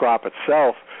within the crop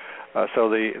itself. So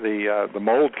the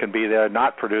mold can be there,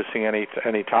 not producing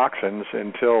any toxins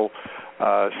until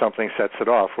something sets it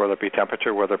off, whether it be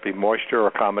temperature, whether it be moisture, or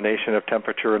a combination of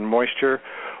temperature and moisture,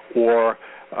 or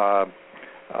a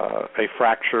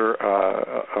fracture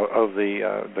of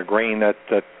the grain that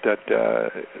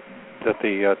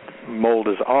the mold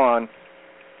is on.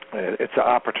 It's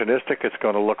opportunistic. It's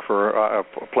going to look for a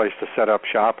place to set up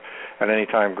shop. And any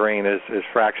time grain is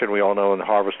fractured, we all know in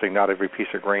harvesting not every piece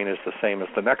of grain is the same as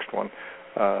the next one.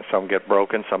 Some get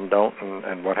broken, some don't,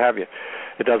 and what have you.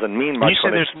 It doesn't mean much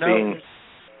when it's being...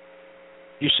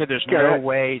 You said there's no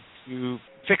way to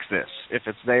fix this. If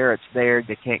it's there, it's there.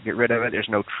 They can't get rid of it. There's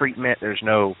no treatment. There's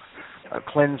no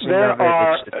cleansing of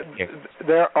it.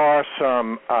 There are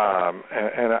some,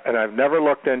 and I've never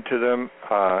looked into them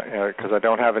because I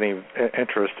don't have any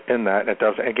interest in that. It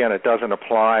doesn't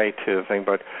apply to the thing.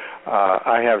 But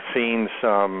I have seen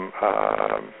some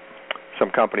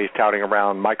companies touting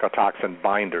around mycotoxin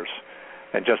binders.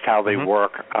 And just how they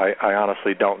work, I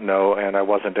honestly don't know, and I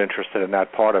wasn't interested in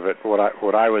that part of it. What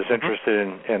I was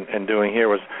interested in doing here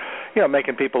was,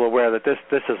 making people aware that this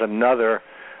is another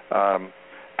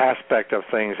aspect of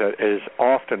things that is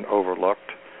often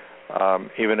overlooked.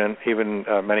 Even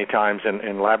many times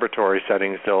in laboratory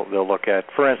settings, they'll look at,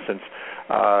 for instance,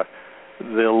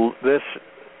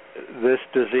 this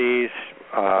disease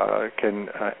can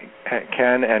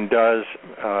and does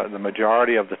the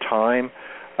majority of the time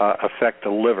affect the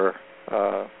liver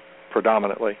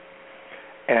predominantly,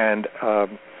 and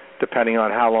depending on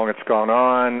how long it's gone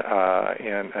on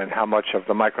and how much of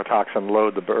the mycotoxin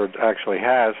load the bird actually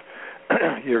has,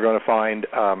 you're going to find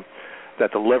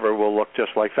that the liver will look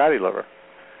just like fatty liver.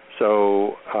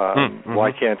 So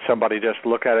why can't somebody just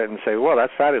look at it and say, well,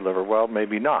 that's fatty liver? Well,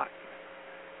 maybe not.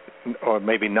 Or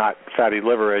maybe not fatty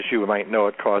liver as you might know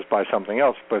it caused by something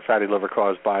else, but fatty liver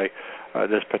caused by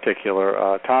this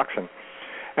particular toxin.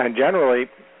 And generally,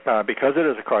 because it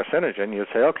is a carcinogen, you'd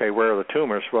say, okay, where are the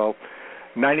tumors? Well,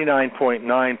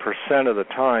 99.9% of the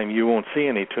time you won't see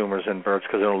any tumors in birds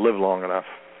because they don't live long enough.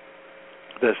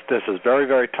 This is very,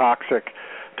 very toxic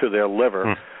to their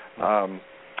liver.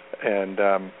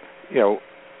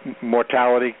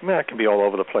 Mortality, it can be all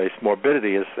over the place.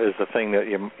 Morbidity is the thing that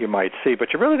you might see,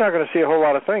 but you're really not going to see a whole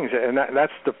lot of things, and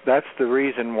that's the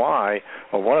reason why,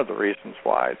 or one of the reasons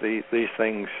why these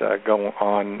things go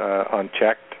on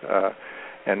unchecked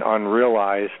and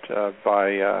unrealized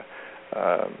by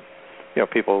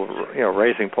people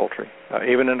raising poultry,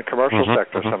 even in the commercial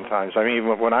sector sometimes. I mean,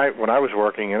 even when I was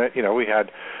working in it, we had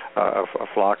a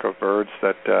flock of birds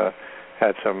that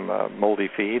had some moldy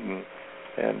feed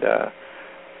and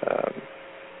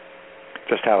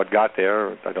just how it got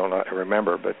there, I don't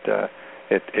remember, but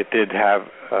it did have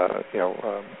a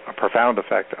profound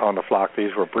effect on the flock.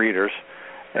 These were breeders,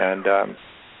 and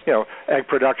egg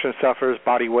production suffers,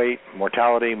 body weight,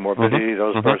 mortality, morbidity.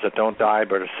 Those birds that don't die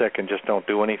but are sick and just don't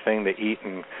do anything, they eat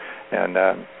and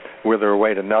wither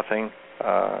away to nothing.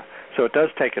 So it does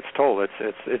take its toll.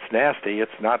 It's nasty.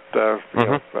 It's not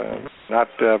not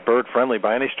bird friendly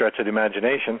by any stretch of the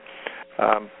imagination.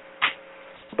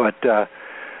 But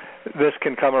this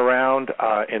can come around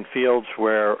in fields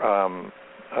where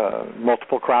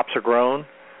multiple crops are grown.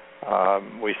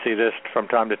 We see this from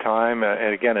time to time,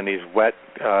 and again in these wet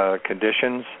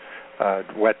conditions,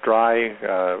 wet, dry,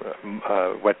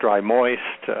 moist,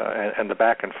 and the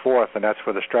back and forth, and that's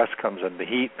where the stress comes in. The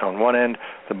heat on one end,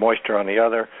 the moisture on the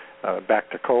other, back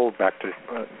to cold, back to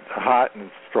hot, and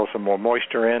throw some more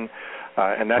moisture in,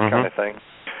 and that kind of thing.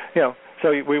 So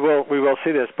we will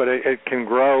see this, but it can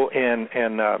grow in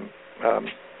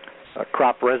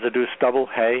crop residue stubble,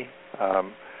 hay.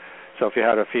 So if you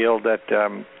had a field that,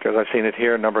 because I've seen it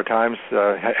here a number of times,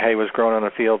 hay was grown on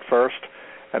a field first,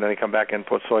 and then they come back and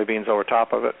put soybeans over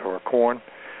top of it or corn.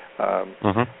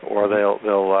 or they'll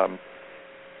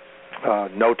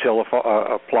no-till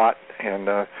a plot, and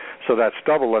so that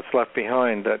stubble that's left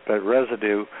behind, that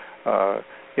residue,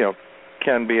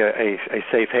 can be a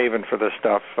safe haven for this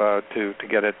stuff to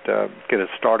get it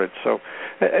started. So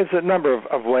it's a number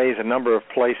of ways, a number of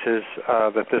places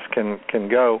that this can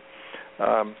go.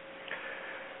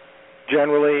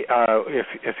 Generally,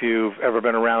 if you've ever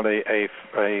been around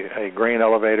a grain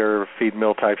elevator, feed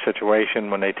mill type situation,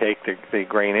 when they take the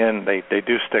grain in, they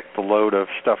do stick the load of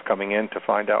stuff coming in to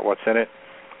find out what's in it.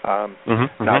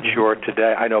 Not sure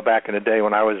today. I know back in the day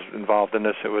when I was involved in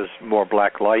this, it was more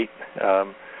black light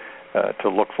to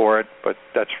look for it, but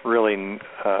that's really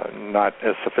not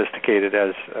as sophisticated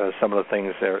as some of the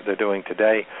things they're doing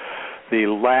today. The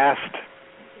last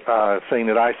thing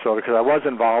that I saw, because I was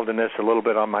involved in this a little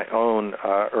bit on my own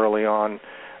early on,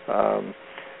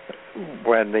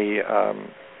 when it was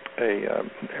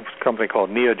a company called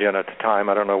Neogen at the time.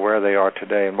 I don't know where they are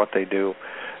today and what they do,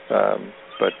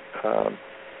 but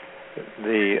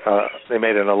they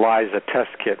made an ELISA test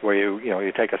kit where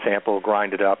you take a sample,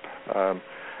 grind it up,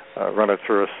 run it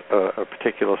through a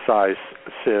particular size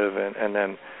sieve, and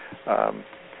then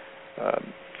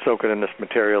soak it in this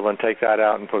material, and take that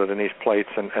out and put it in these plates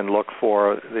and look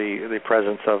for the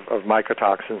presence of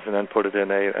mycotoxins, and then put it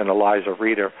in an ELISA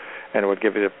reader, and it would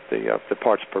give you the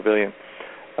parts per billion.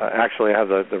 Actually, I have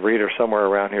the reader somewhere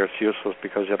around here. It's useless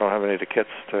because I don't have any of the kits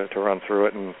to run through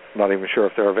it, and I'm not even sure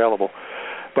if they're available.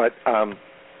 But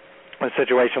a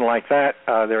situation like that,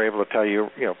 they're able to tell you,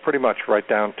 pretty much right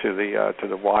down to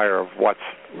the wire of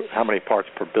how many parts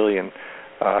per billion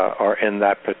are in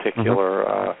that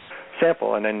particular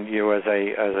sample, and then you as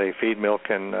a feed mill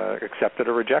can accept it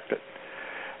or reject it.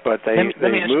 But they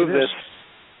move this.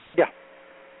 Yeah.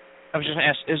 I was just going to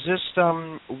ask: is this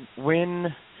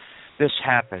when this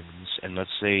happens, and let's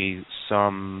say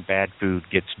some bad food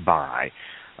gets by,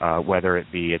 whether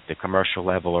it be at the commercial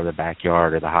level or the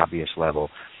backyard or the hobbyist level,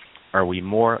 are we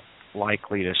more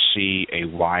likely to see a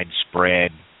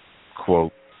widespread,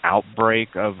 quote,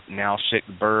 outbreak of now sick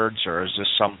birds, or is this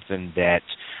something that,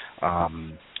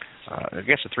 I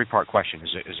guess a three-part question,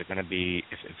 is it going to be,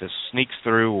 if this sneaks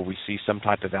through, will we see some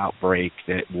type of outbreak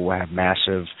that will have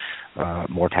massive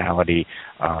mortality,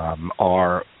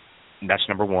 or that's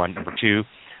number one. Number two,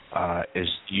 is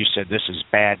you said this is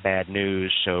bad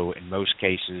news, so in most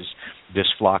cases this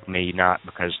flock may not,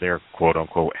 because they're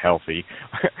quote-unquote healthy,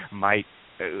 might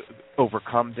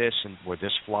overcome this, and where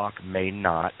this flock may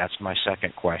not. That's my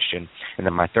second question. And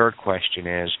then my third question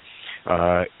is,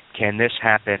 can this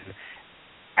happen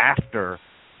after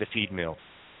the feed mill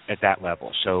at that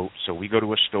level? So we go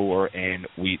to a store and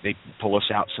they pull us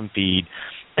out some feed.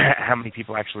 How many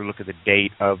people actually look at the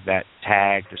date of that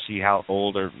tag to see how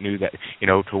old or new that,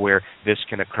 to where this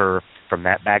can occur from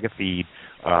that bag of feed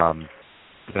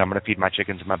that I'm going to feed my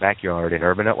chickens in my backyard in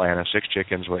urban Atlanta, 6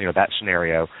 chickens, that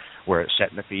scenario where it's set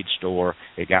in the feed store,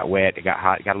 it got wet, it got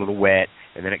hot, it got a little wet,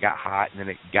 and then it got hot, and then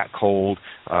it got cold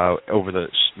over the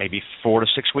maybe 4 to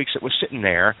 6 weeks it was sitting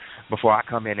there before I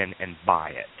come in and buy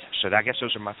it. So I guess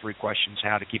those are my three questions,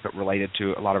 how to keep it related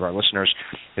to a lot of our listeners.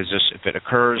 Is this, if it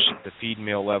occurs at the feed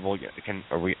mill level,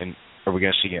 are we going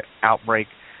to see an outbreak?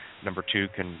 Number two,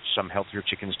 can some healthier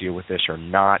chickens deal with this or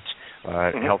not?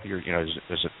 Healthier,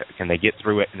 can they get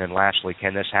through it? And then lastly,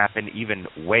 can this happen even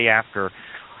way after?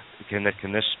 Can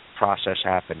this process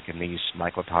happen? Can these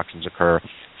mycotoxins occur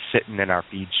sitting in our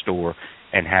feed store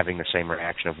and having the same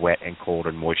reaction of wet and cold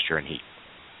and moisture and heat?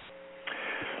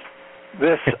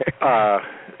 This,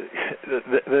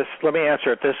 let me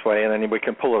answer it this way, and then we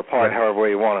can pull it apart however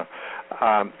you want to.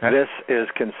 This is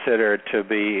considered to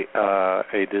be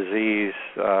a disease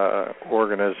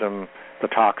organism, the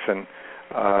toxin,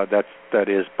 that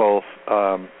is both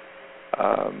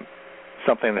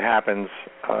something that happens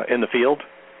in the field,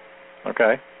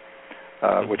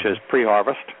 which is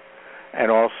pre-harvest,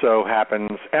 and also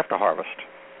happens after harvest.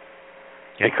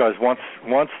 Okay. Because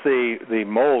once the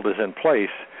mold is in place,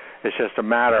 it's just a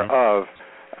matter of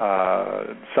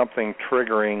something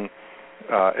triggering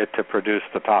it to produce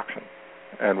the toxin,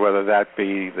 and whether that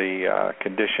be the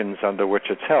conditions under which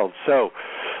it's held. So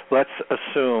let's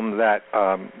assume that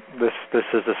this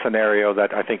is a scenario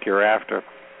that I think you're after.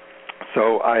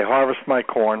 So I harvest my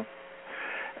corn,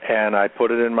 and I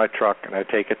put it in my truck, and I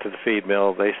take it to the feed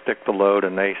mill. They stick the load,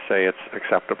 and they say it's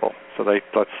acceptable. So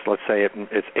let's say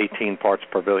it's 18 parts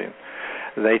per billion.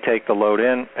 They take the load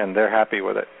in, and they're happy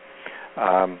with it.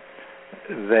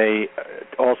 They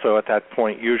also at that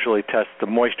point usually test the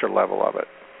moisture level of it.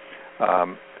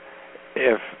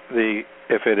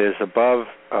 If it is above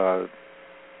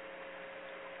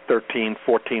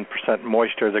 13-14%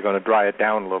 moisture, they're going to dry it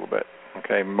down a little bit.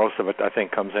 Okay, most of it, I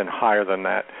think, comes in higher than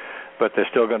that, but they're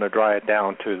still going to dry it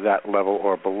down to that level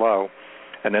or below,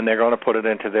 and then they're going to put it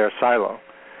into their silo,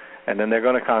 and then they're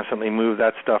going to constantly move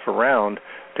that stuff around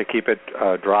to keep it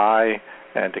dry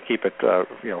and to keep it,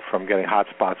 from getting hot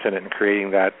spots in it and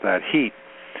creating that heat.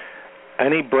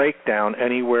 Any breakdown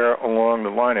anywhere along the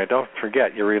line, and don't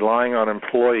forget, you're relying on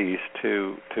employees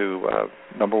to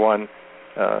number one,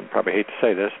 probably hate to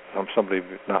say this, somebody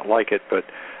would not like it, but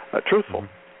truthful.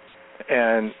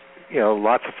 And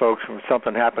lots of folks, when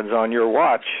something happens on your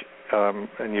watch,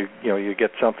 and you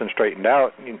get something straightened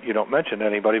out, you don't mention to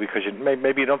anybody because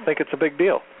maybe you don't think it's a big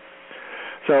deal.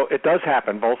 So it does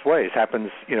happen both ways. It happens,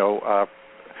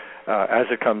 as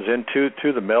it comes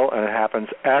into the mill, and it happens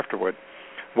afterward.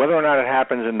 Whether or not it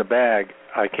happens in the bag,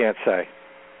 I can't say.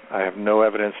 I have no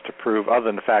evidence to prove, other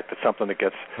than the fact that something that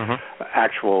gets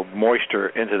actual moisture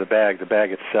into the bag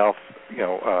itself,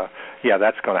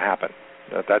 that's going to happen.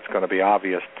 That's going to be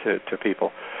obvious to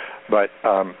people. But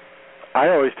I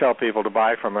always tell people to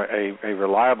buy from a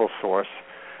reliable source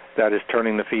that is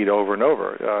turning the feed over and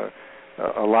over.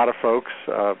 A lot of folks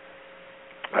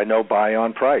I know buy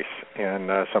on price, and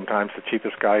sometimes the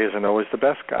cheapest guy isn't always the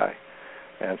best guy.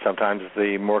 And sometimes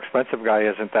the more expensive guy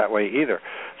isn't that way either.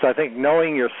 So I think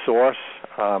knowing your source,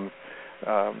 and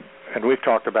we've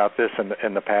talked about this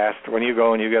in the past, when you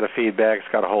go and you get a feed bag, it's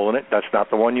got a hole in it, that's not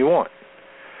the one you want.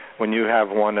 When you have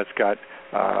one that's got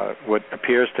what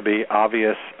appears to be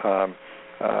obvious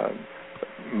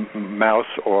mouse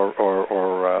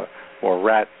or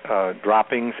rat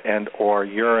droppings and or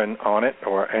urine on it,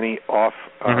 or any off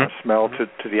smell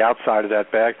to the outside of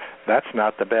that bag, that's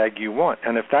not the bag you want.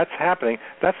 And if that's happening,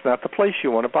 that's not the place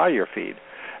you want to buy your feed,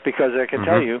 because I can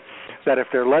tell you that if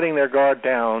they're letting their guard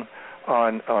down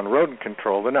on rodent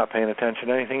control, they're not paying attention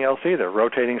to anything else either,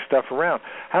 rotating stuff around.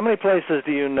 How many places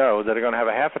do you know that are going to have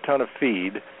a half a ton of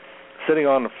feed sitting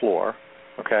on the floor,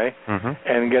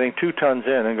 and getting 2 tons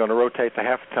in and going to rotate the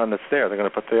half a ton that's there? They're going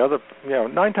to put the other,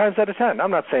 9 times out of 10.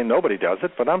 I'm not saying nobody does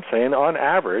it, but I'm saying on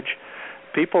average,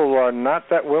 people are not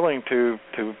that willing to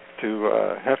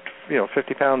have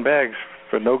 50-pound bags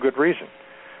for no good reason.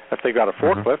 If they got a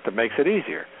forklift, it makes it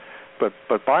easier. But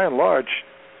by and large,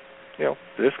 they're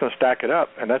just going to stack it up,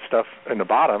 and that stuff in the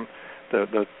bottom,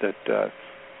 that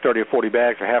 30 or 40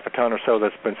 bags or half a ton or so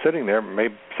that's been sitting there may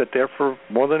sit there for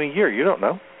more than a year. You don't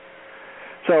know.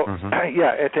 So,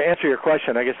 to answer your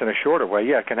question, I guess in a shorter way,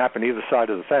 it can happen either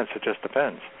side of the fence. It just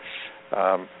depends.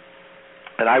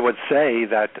 And I would say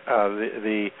that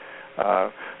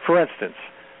for instance,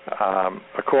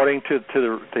 according to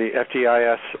the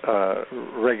FGIS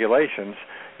regulations,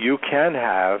 you can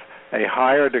have a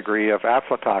higher degree of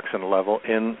aflatoxin level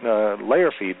in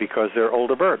layer feed because they're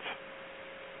older birds.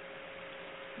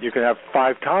 You can have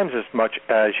 5 times as much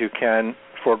as you can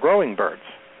for growing birds.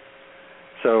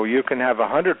 So you can have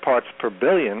 100 parts per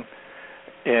billion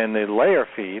in the layer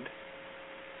feed.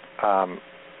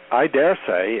 I dare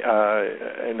say,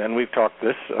 and we've talked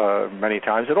this many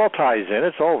times, it all ties in,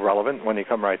 it's all relevant when you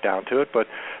come right down to it, but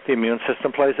the immune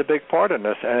system plays a big part in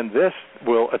this, and this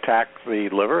will attack the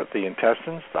liver, the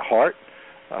intestines, the heart,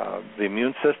 the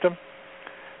immune system.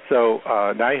 So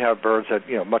now you have birds that,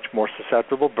 much more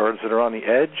susceptible, birds that are on the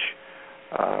edge.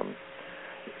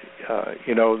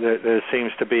 There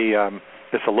seems to be,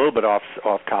 it's a little bit off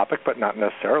topic, but not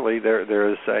necessarily. There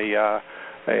is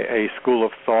a school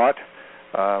of thought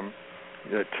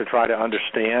to try to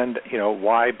understand,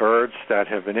 why birds that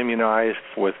have been immunized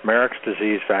with Marek's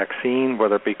disease vaccine,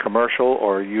 whether it be commercial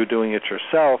or you doing it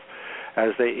yourself, as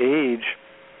they age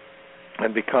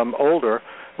and become older,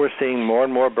 we're seeing more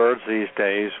and more birds these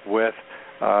days with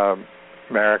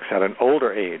Marek's at an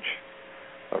older age,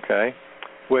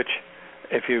 which,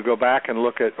 if you go back and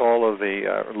look at all of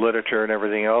the literature and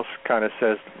everything else, kind of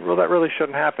says, well, that really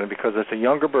shouldn't happen because it's a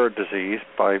younger bird disease,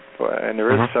 and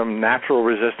there is some natural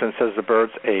resistance as the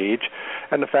birds age,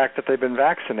 and the fact that they've been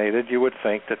vaccinated, you would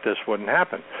think that this wouldn't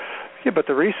happen. Yeah, but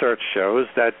the research shows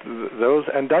that those,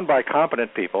 and done by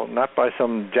competent people, not by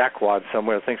some jackwad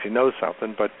somewhere who thinks he knows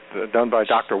something, but done by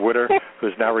Dr. Witter,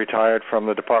 who's now retired from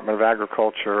the Department of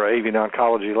Agriculture Avian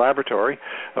Oncology Laboratory,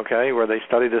 where they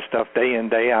study this stuff day in,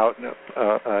 day out,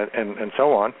 and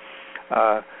so on,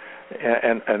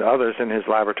 and others in his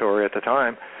laboratory at the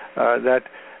time, that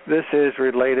this is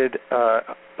related,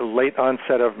 late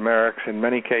onset of Marek's in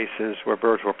many cases where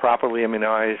birds were properly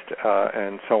immunized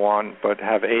and so on, but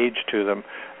have age to them,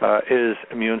 is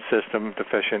immune system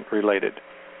deficient related.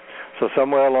 So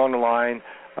somewhere along the line,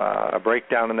 a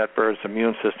breakdown in that bird's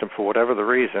immune system for whatever the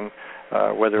reason,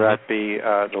 whether that be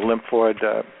the lymphoid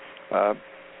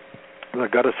the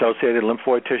gut-associated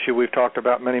lymphoid tissue we've talked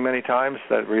about many, many times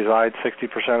that resides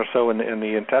 60% or so in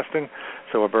the intestine.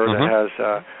 So a bird that has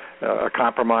a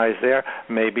compromise there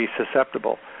may be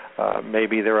susceptible.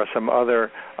 Maybe there are some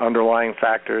other underlying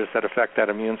factors that affect that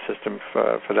immune system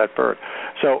for that bird.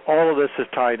 So all of this is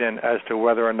tied in as to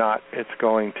whether or not it's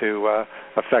going to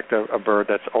affect a bird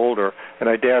that's older. And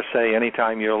I dare say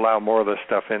anytime you allow more of this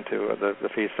stuff into the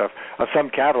feed stuff, some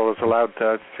cattle is allowed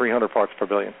 300 parts per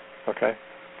billion. Okay.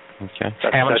 Okay.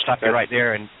 I'm going to stop you right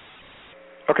there, and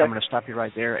okay. I'm going to stop you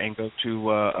right there and go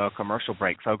to a commercial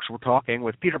break, folks. We're talking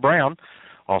with Peter Brown,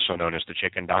 also known as the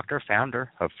Chicken Doctor,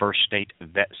 founder of First State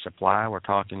Vet Supply. We're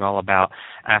talking all about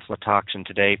aflatoxin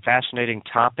today. Fascinating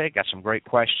topic. Got some great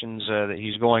questions that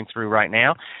he's going through right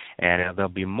now, and there'll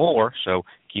be more, so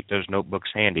keep those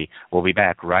notebooks handy. We'll be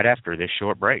back right after this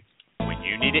short break. When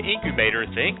you need an incubator,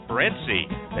 think Brincy,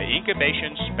 the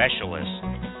incubation specialist.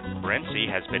 Brincy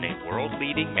has been a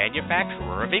world-leading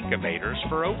manufacturer of incubators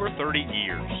for over 30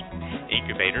 years.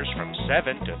 Incubators from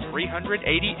 7 to 380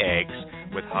 eggs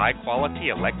with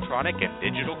high-quality electronic and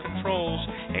digital controls,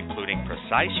 including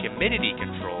precise humidity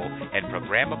control and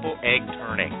programmable egg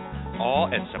turning, all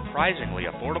at surprisingly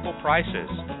affordable prices.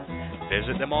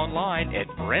 Visit them online at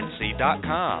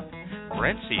Brincy.com.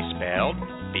 Brincy spelled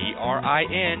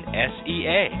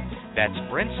B-R-I-N-S-E-A. That's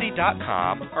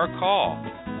Brincy.com or call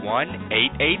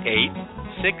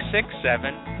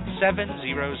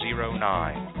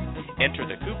 1-888-667-7009. Enter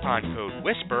the coupon code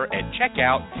WHISPER at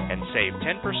checkout and save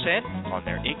 10% on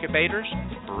their incubators,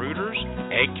 brooders,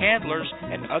 egg candlers,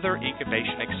 and other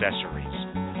incubation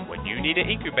accessories. When you need an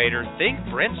incubator, think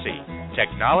Brincy.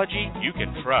 Technology you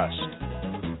can trust.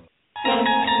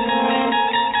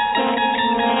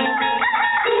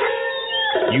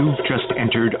 You've just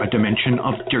entered a dimension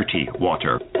of dirty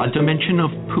water, a dimension of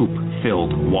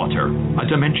poop-filled water, a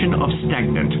dimension of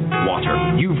stagnant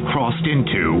water. You've crossed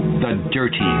into the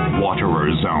dirty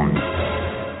waterer zone.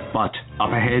 But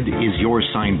up ahead is your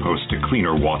signpost to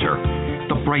cleaner water,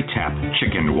 the Bright Tap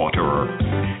Chicken Waterer.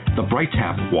 The Bright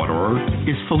Tap Waterer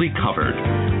is fully covered.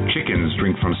 Chickens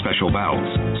drink from special valves,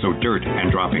 so dirt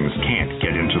and droppings can't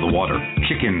get into the water.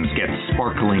 Chickens get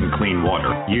sparkling clean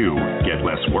water. You get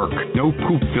less work. No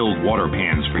poop-filled water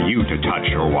pans for you to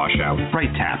touch or wash out.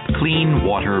 Bright Tap, clean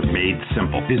water made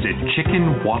simple. Visit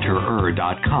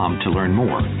chickenwaterer.com to learn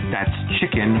more. That's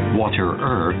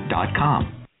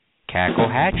chickenwaterer.com.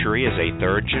 Cackle Hatchery is a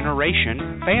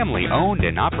third-generation, family-owned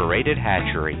and operated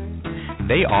hatchery.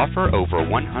 They offer over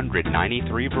 193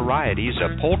 varieties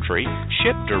of poultry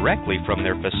shipped directly from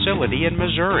their facility in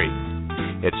Missouri.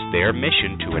 It's their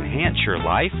mission to enhance your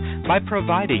life by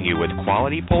providing you with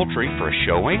quality poultry for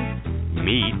showing,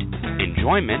 meat,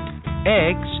 enjoyment,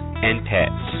 eggs, and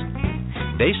pets.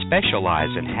 They specialize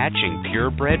in hatching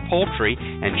purebred poultry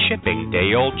and shipping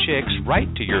day-old chicks right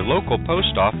to your local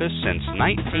post office since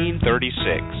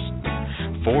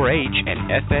 1936. 4-H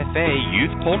and FFA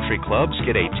Youth Poultry Clubs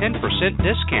get a 10%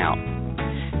 discount.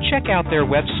 Check out their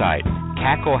website,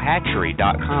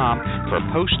 cacklehatchery.com, for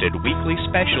posted weekly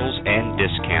specials and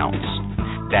discounts.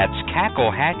 That's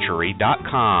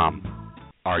cacklehatchery.com.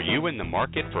 Are you in the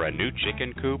market for a new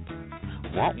chicken coop?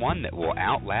 Want one that will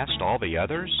outlast all the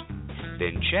others?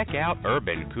 Then check out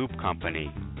Urban Coop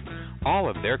Company. All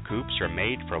of their coops are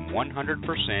made from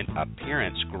 100%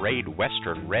 appearance-grade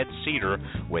Western red cedar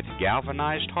with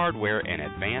galvanized hardware and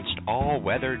advanced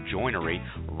all-weather joinery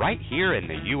right here in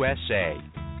the USA.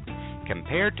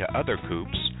 Compared to other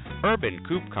coops, Urban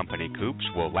Coop Company coops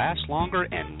will last longer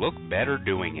and look better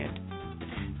doing it.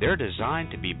 They're designed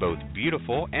to be both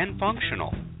beautiful and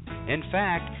functional. In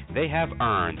fact, they have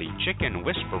earned the Chicken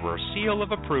Whisperer seal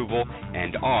of approval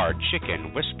and are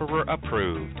Chicken Whisperer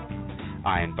approved.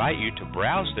 I invite you to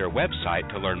browse their website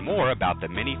to learn more about the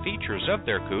many features of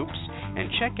their coops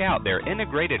and check out their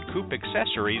integrated coop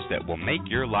accessories that will make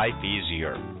your life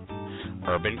easier.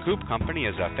 Urban Coop Company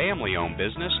is a family-owned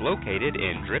business located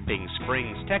in Dripping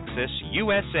Springs, Texas,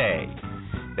 USA.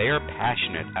 They are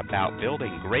passionate about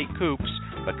building great coops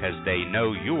because they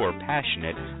know you're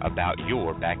passionate about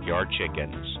your backyard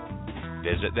chickens.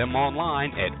 Visit them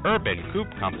online at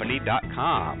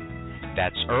urbancoopcompany.com.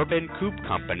 That's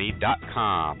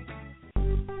urbancoopcompany.com.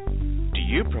 Do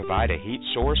you provide a heat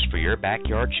source for your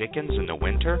backyard chickens in the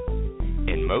winter?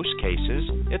 In most cases,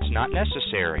 it's not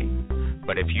necessary.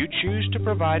 But if you choose to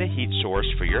provide a heat source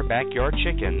for your backyard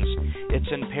chickens,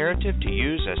 it's imperative to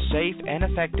use a safe and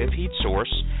effective heat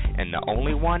source, and the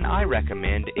only one I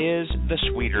recommend is the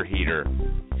Sweeter Heater.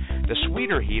 The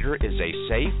Sweeter Heater is a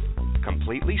safe,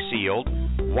 completely sealed,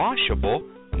 washable,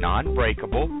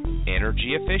 non-breakable,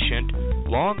 energy-efficient,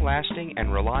 long-lasting,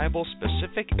 and reliable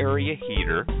specific area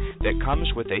heater that comes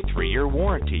with a 3-year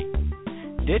warranty.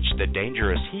 Ditch the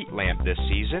dangerous heat lamp this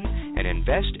season and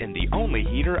invest in the only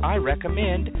heater I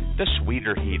recommend, the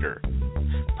Sweeter Heater.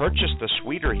 Purchase the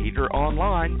Sweeter Heater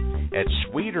online at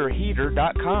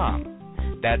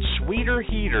sweeterheater.com. That's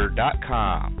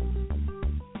sweeterheater.com.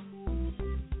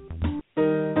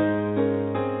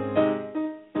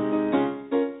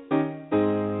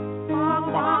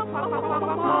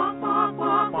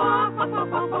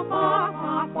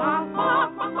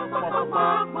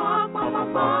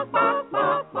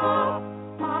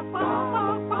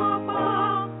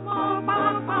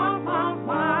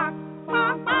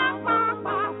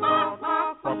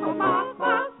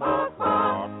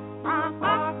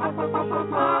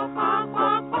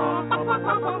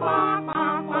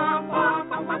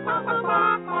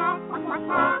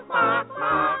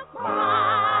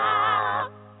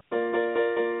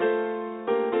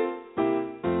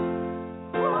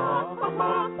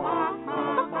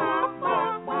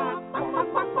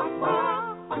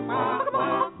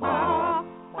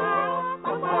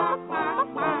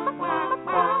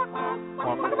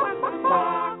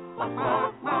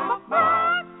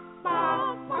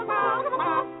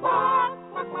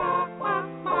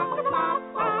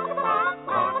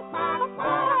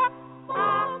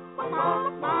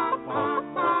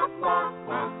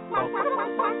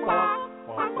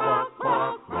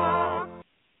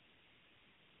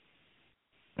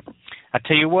 I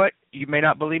tell you what, you may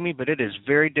not believe me, but it is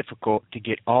very difficult to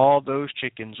get all those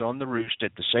chickens on the roost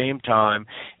at the same time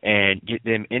and get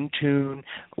them in tune,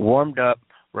 warmed up,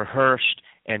 rehearsed,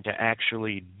 and to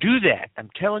actually do that. I'm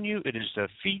telling you, it is a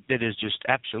feat that is just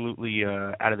absolutely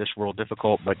out of this world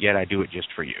difficult, but yet I do it just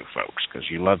for you folks, because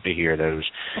you love to hear those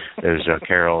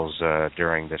carols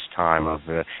during this time of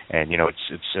and you know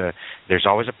it's there's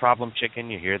always a problem chicken.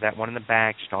 You hear that one in the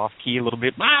back, just off key a little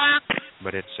bit,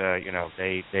 but it's you know,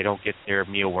 they don't get their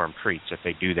mealworm treats if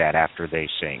they do that after they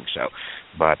sing. So,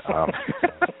 but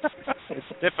it's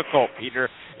difficult, Peter.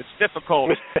 It's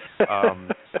difficult.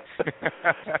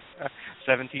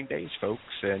 17 days, folks,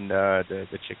 and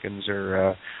the chickens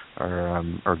are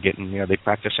getting, you know, they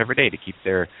practice every day to keep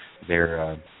their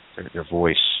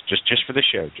voice just for the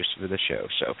show.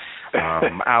 So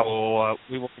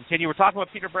we will continue. We're talking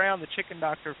about Peter Brown, the chicken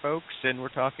doctor, folks, and we're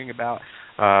talking about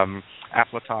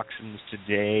aflatoxins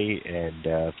today,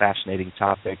 and fascinating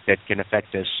topic that can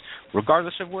affect us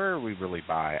regardless of where we really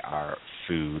buy our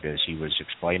food, as he was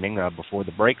explaining before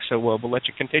the break. So we'll let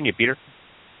you continue, Peter.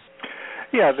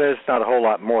 Yeah, there's not a whole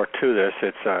lot more to this.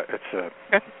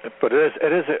 But it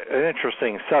is an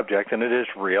interesting subject, and it is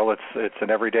real. It's an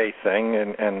everyday thing,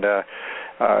 and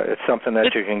it's something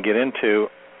that you can get into,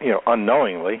 you know,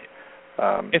 unknowingly.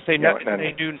 If they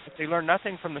learn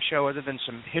nothing from the show other than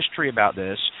some history about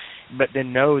this, but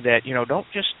then know that, you know, don't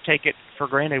just take it for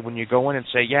granted when you go in and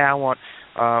say, yeah, I want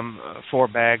 4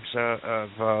 bags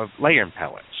of layering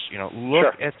pellets. You know,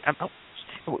 look at.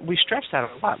 We stress that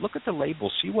a lot. Look at the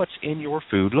label. See what's in your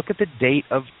food. Look at the date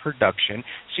of production.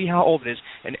 See how old it is.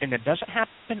 And it doesn't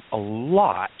happen a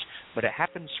lot, but it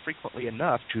happens frequently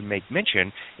enough to make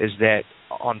mention, is that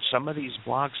on some of these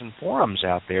blogs and forums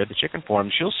out there, the chicken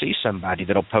forums, you'll see somebody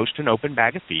that'll post an open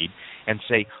bag of feed and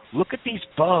say, look at these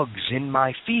bugs in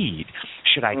my feed.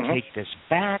 Should I take this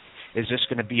back? Is this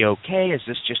going to be okay? Is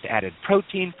this just added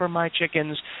protein for my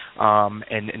chickens?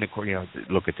 And of course, you know,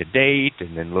 look at the date,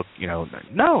 and then look, you know,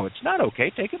 no, it's not okay.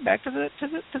 Take it back to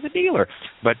the dealer.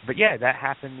 But yeah, that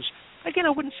happens. Again, I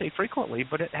wouldn't say frequently,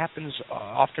 but it happens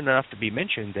often enough to be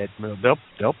mentioned that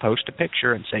they'll post a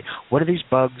picture and say, what are these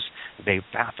bugs? They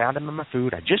found them in my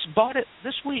food. I just bought it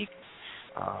this week.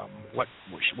 What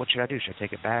should I do? Should I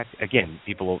take it back? Again,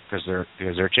 people, because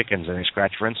they're chickens and they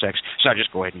scratch for insects, so I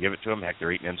just go ahead and give it to them. Heck,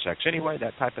 they're eating insects anyway,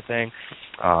 that type of thing.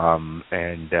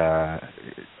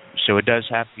 So it does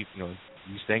have, you know,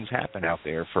 these things happen out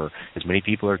there for as many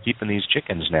people are keeping these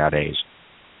chickens nowadays.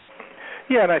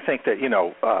 Yeah, and I think that, you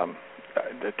know,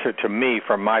 to me,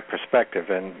 from my perspective,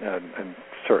 and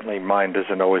certainly mine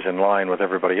isn't always in line with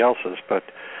everybody else's, but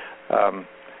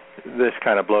this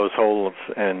kind of blows holes,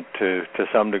 and to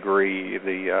some degree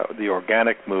the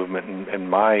organic movement in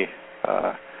my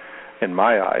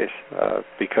eyes,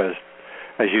 because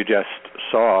as you just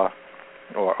saw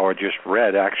or just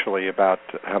read actually about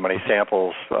how many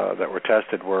samples that were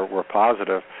tested were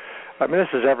positive. I mean,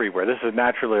 this is everywhere. This is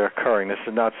naturally occurring. This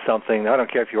is not something, I don't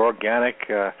care if you're organic,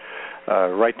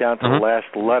 right down to the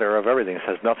last letter of everything. This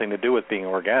has nothing to do with being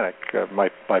organic.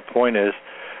 My point is,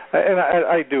 and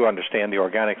I do understand the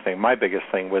organic thing. My biggest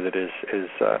thing with it is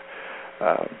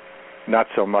not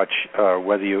so much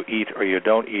whether you eat or you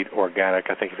don't eat organic.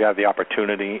 I think if you have the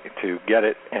opportunity to get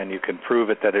it and you can prove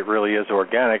it that it really is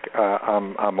organic,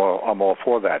 I'm all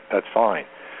for that. That's fine.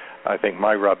 I think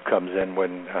my rub comes in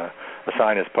when a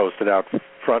sign is posted out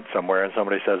front somewhere and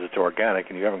somebody says it's organic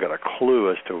and you haven't got a clue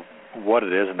as to what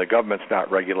it is, and the government's not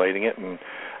regulating it, and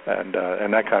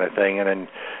that kind of thing, and then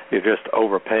you're just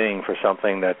overpaying for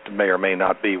something that may or may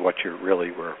not be what you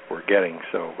really were getting.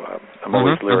 So I'm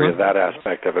always leery of that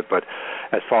aspect of it. But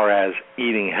as far as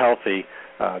eating healthy,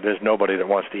 there's nobody that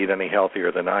wants to eat any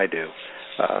healthier than I do.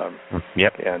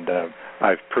 Yep. And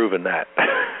I've proven that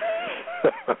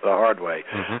the hard way.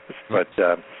 But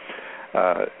so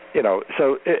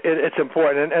it's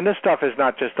important, and this stuff is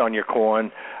not just on your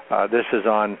corn. This is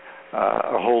on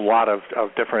a whole lot of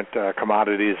different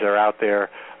commodities that are out there,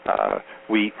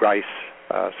 wheat, rice.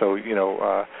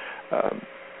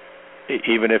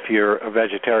 Even if you're a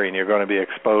vegetarian, you're going to be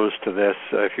exposed to this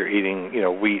if you're eating,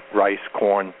 wheat, rice,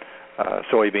 corn,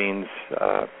 soybeans,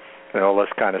 all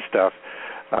this kind of stuff.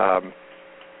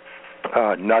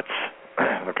 Nuts,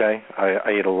 okay?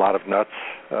 I eat a lot of nuts.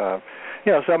 So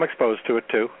I'm exposed to it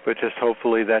too, but just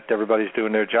hopefully that everybody's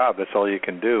doing their job. That's all you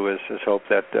can do is hope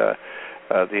that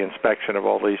the inspection of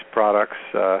all these products,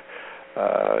 are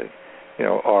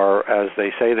as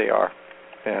they say they are,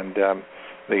 and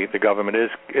the government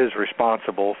is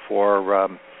responsible for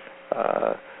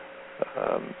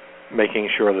making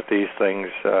sure that these things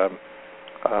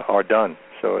are done.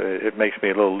 So it makes me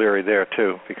a little leery there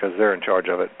too, because they're in charge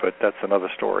of it. But that's another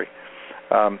story.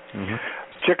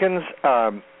 Chickens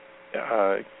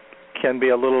can be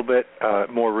a little bit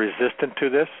more resistant to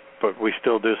this, but we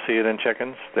still do see it in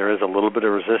chickens. There is a little bit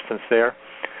of resistance there.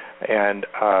 And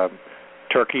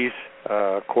turkeys,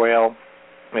 quail,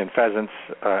 and pheasants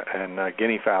and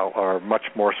guinea fowl are much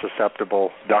more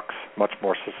susceptible, ducks much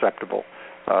more susceptible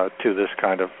to this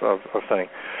kind of thing.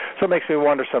 So it makes me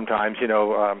wonder sometimes,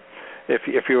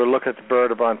 if you were to look at the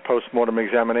bird upon post-mortem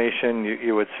examination,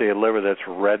 you would see a liver that's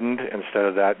reddened instead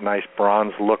of that nice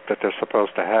bronze look that they're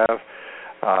supposed to have.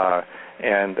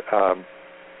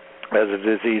 As the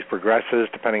disease progresses,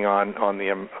 depending on the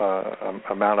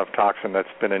amount of toxin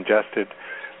that's been ingested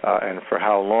and for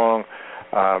how long,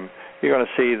 you're going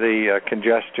to see the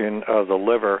congestion of the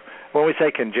liver. When we say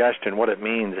congestion, what it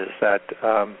means is that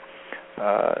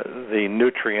the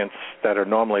nutrients that are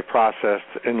normally processed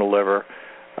in the liver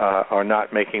are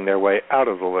not making their way out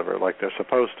of the liver like they're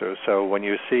supposed to. So when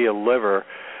you see a liver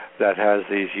that has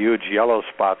these huge yellow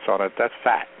spots on it, that's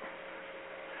fat.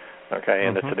 Okay,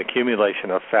 and it's an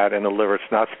accumulation of fat in the liver.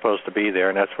 It's not supposed to be there,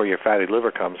 and that's where your fatty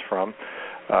liver comes from.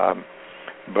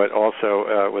 But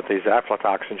also with these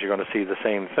aflatoxins, you're going to see the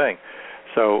same thing.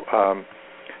 So,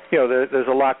 there's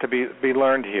a lot to be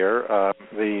learned here.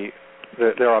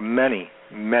 There are many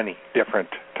different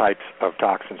types of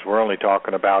toxins. We're only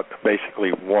talking about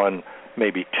basically one,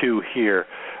 maybe two here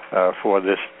for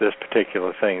this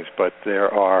particular things, but there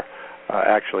are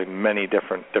actually many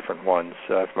different ones.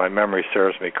 If my memory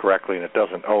serves me correctly, and it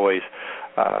doesn't always,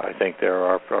 I think there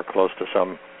are close to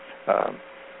some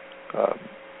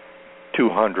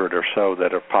 200 or so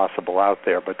that are possible out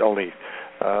there, but only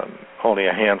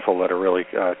a handful that are really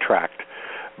tracked.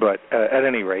 But at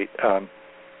any rate,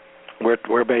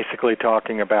 we're basically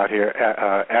talking about here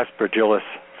Aspergillus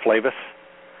flavus.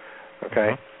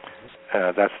 Okay,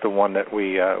 that's the one that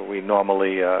we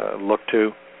normally look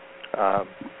to.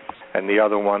 And the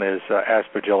other one is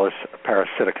Aspergillus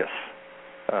parasiticus.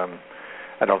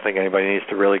 I don't think anybody needs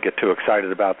to really get too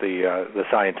excited about the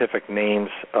scientific names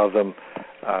of them.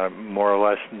 More or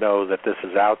less know that this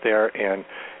is out there, and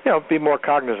be more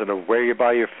cognizant of where you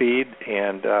buy your feed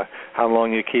and how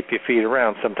long you keep your feed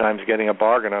around. Sometimes getting a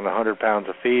bargain on 100 pounds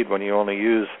of feed when you only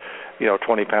use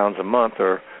 20 pounds a month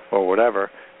or whatever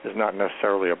is not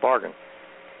necessarily a bargain.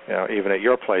 Even at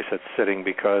your place it's sitting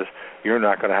because you're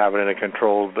not going to have it in a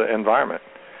controlled environment.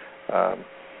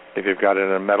 If you've got it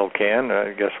in a metal can,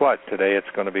 guess what? Today it's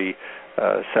going to be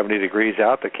 70 degrees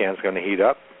out. The can's going to heat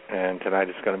up, and tonight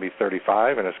it's going to be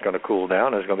 35, and it's going to cool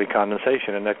down. There's going to be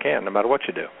condensation in that can, no matter what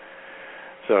you do.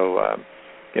 So,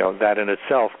 that in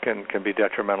itself can be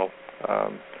detrimental.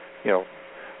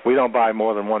 We don't buy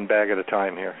more than one bag at a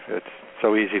time here. It's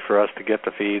so easy for us to get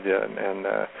the feed, and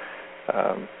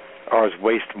ours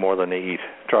waste more than they eat.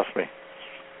 Trust me.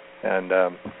 And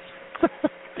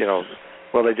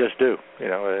well, they just do.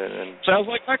 And sounds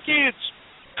like my kids.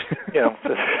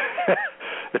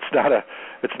 It's not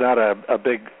a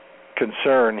big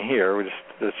concern here.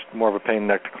 It's more of a pain in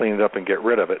the neck to clean it up and get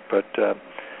rid of it. But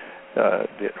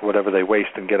whatever they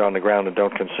waste and get on the ground and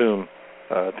don't consume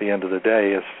at the end of the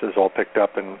day is all picked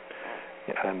up and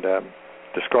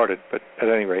discarded. But at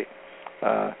any rate,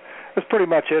 that's pretty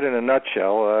much it in a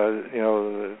nutshell.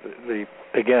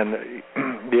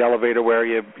 The elevator where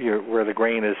where the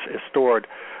grain is stored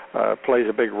plays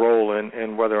a big role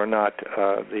in whether or not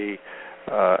the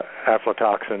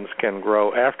aflatoxins can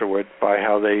grow afterward by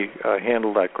how they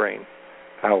handle that grain,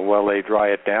 how well they dry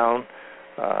it down.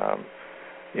 A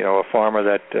farmer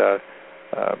that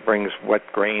brings wet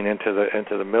grain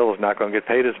into the mill is not going to get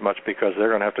paid as much because they're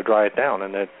going to have to dry it down,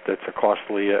 and that's a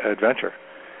costly adventure.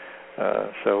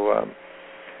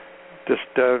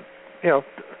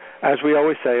 As we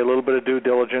always say, a little bit of due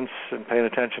diligence and paying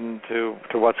attention to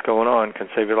what's going on can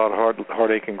save you a lot of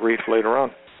heartache and grief later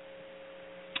on.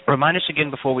 Remind us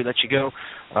again before we let you go,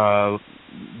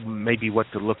 maybe what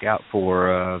to look out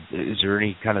for. Is there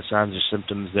any kind of signs or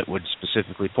symptoms that would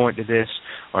specifically point to this,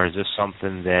 or is this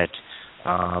something that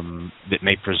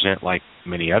may present like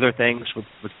many other things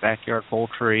with backyard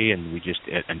poultry, and we just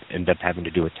end up having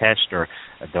to do a test, or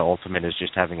the ultimate is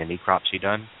just having a necropsy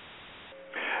done?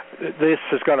 This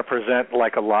is going to present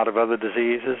like a lot of other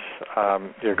diseases.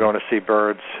 You're going to see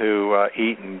birds who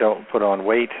eat and don't put on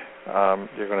weight.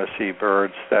 You're going to see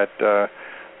birds that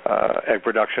egg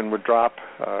production would drop,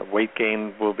 weight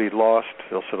gain will be lost.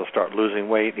 They'll start losing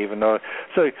weight, even though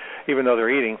they're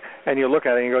eating. And you look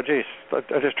at it and you go, geez,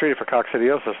 I just treated for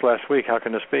coccidiosis last week. How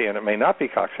can this be? And it may not be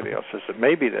coccidiosis. It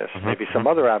may be this, maybe some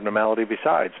other abnormality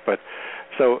besides. But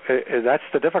that's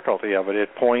the difficulty of it. It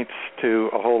points to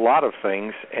a whole lot of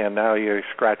things, and now you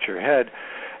scratch your head.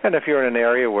 And if you're in an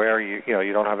area where you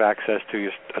don't have access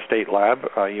to a state lab,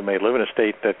 you may live in a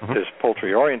state that is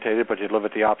poultry orientated, but you live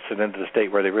at the opposite end of the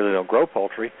state where they really don't grow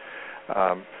poultry.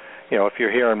 If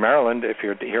you're here in Maryland, if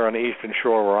you're here on the Eastern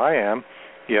Shore where I am,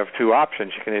 you have two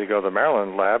options. You can either go to the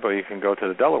Maryland lab or you can go to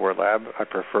the Delaware lab. I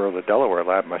prefer the Delaware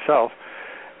lab myself.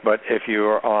 But if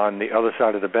you're on the other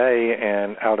side of the bay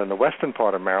and out in the western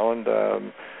part of Maryland, I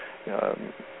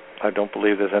don't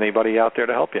believe there's anybody out there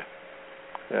to help you.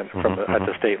 And at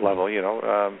the state level,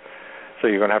 so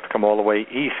you're going to have to come all the way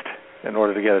east in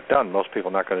order to get it done. Most people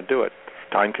are not going to do it.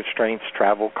 Time constraints,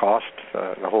 travel, cost,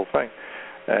 the whole thing.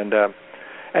 And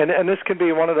this can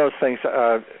be one of those things.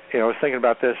 I was thinking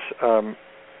about this a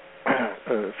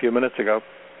few minutes ago.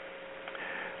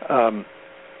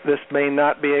 This may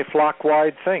not be a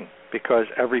flock-wide thing because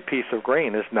every piece of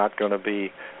grain is not going to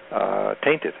be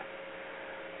tainted.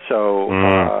 So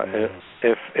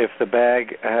if the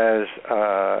bag has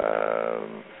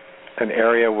an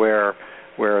area where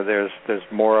there's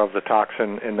more of the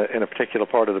toxin in a particular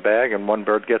part of the bag, and one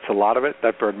bird gets a lot of it,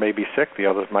 that bird may be sick. The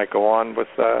others might go on with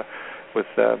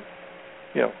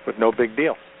no big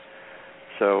deal.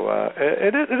 So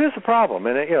it is a problem,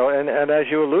 and and as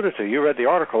you alluded to, you read the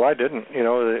article. I didn't.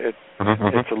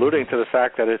 It's alluding to the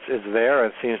fact that it's there.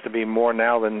 It seems to be more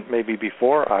now than maybe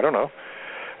before. I don't know.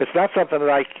 It's not something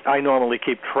that I normally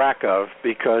keep track of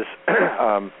because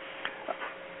I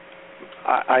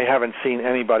haven't seen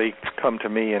anybody come to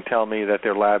me and tell me that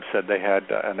their lab said they had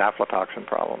an aflatoxin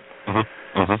problem.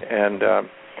 And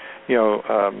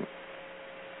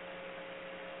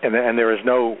and there is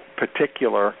no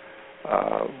particular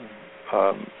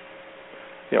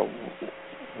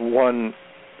one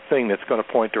thing that's going to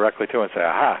point directly to it and say,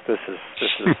 aha, this is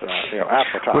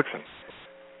aflatoxin.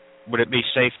 Would it be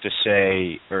safe to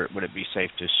say, or would it be safe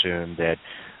to assume that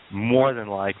more than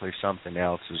likely something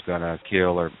else is going to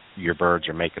kill your birds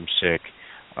or make them sick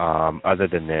other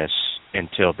than this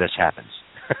until this happens?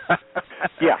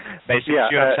 Yeah. Basically,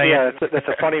 you know what I'm saying? Yeah, that's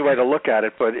a funny way to look at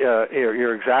it, but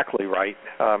you're exactly right.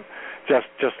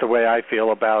 Just the way I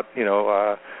feel about,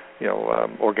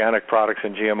 organic products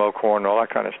and GMO corn and all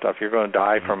that kind of stuff. You're going to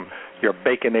die from your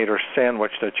Baconator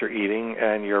sandwich that you're eating,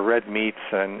 and your red meats,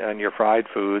 and your fried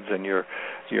foods, and your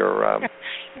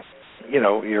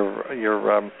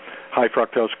high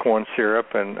fructose corn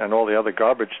syrup, and all the other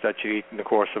garbage that you eat in the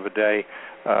course of a day.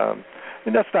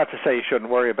 And that's not to say you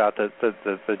shouldn't worry about the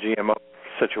GMO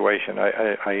situation.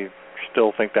 I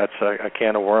still think that's a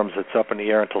can of worms that's up in the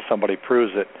air until somebody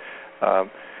proves it.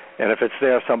 And if it's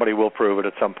there, somebody will prove it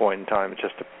at some point in time. It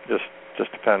just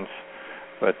depends.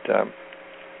 But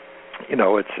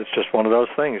it's just one of those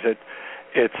things.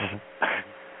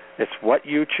 It's what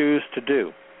you choose to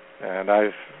do. And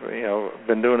I've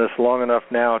been doing this long enough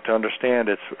now to understand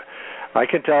I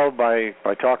can tell by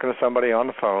talking to somebody on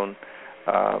the phone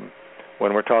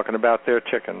when we're talking about their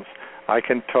chickens. I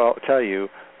can tell you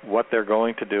what they're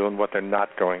going to do and what they're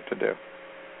not going to do.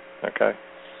 Okay,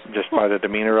 just by the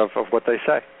demeanor of what they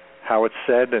say, how it's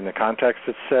said, in the context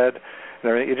it's said.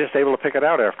 You're just able to pick it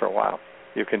out after a while.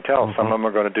 You can tell some of them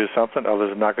are going to do something, others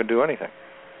are not going to do anything.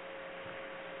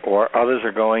 or others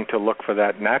are going to look for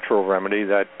that natural remedy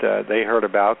that they heard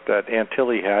about that Aunt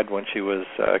Tilly had when she was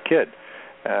a kid.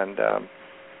 And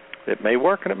it may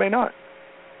work and it may not.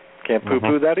 Can't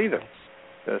poo-poo that either.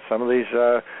 Some of these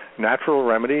natural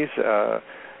remedies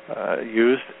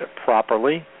used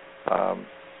properly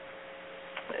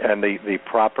and the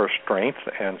proper strength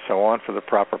and so on for the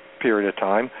proper period of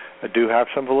time do have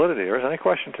some validity. There isn't any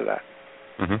question to that.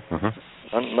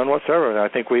 None whatsoever. And I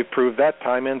think we've proved that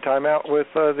time in, time out with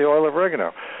the oil of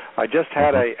oregano. I just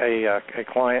had a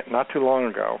client not too long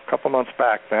ago, a couple months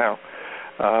back now,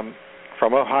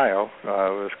 from Ohio,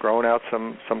 was growing out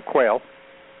some quail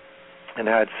and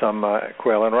had some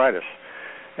quail enteritis.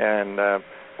 And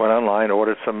went online,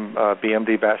 ordered some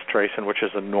BMD bacitracin, which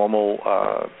is a normal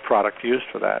product used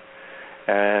for that,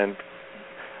 and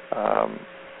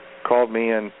called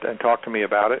me and talked to me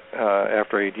about it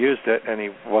after he'd used it, and he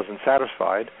wasn't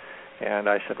satisfied. And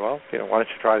I said, well, why don't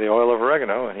you try the oil of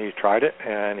oregano? And he tried it,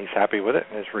 and he's happy with it,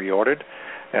 and has reordered.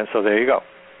 And so there you go.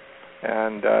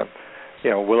 And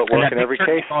will it work in every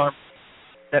case?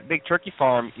 That big turkey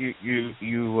farm you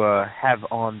have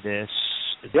on this.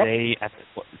 They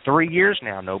 3 years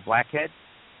now, no blackhead?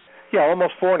 Yeah,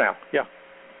 almost 4 now. Yeah.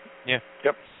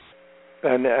 Yep.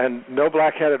 And no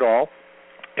blackhead at all.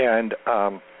 And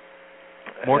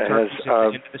more turkeys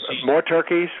into the season. More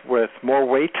turkeys with more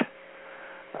weight.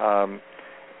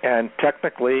 And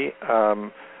technically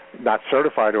not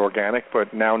certified organic,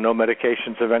 but now no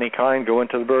medications of any kind go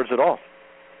into the birds at all.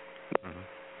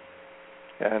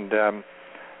 And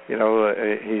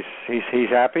he's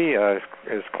happy.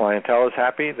 His clientele is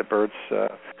happy. The birds.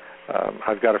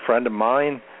 I've got a friend of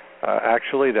mine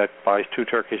actually that buys 2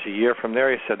 turkeys a year from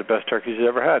there. He said the best turkeys he's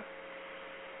ever had.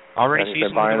 Already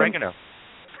seasoned with oregano.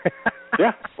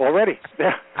 Yeah, already.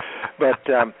 Yeah, but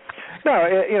no,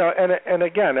 and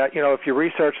again, if you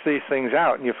research these things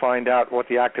out and you find out what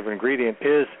the active ingredient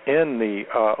is in the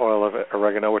oil of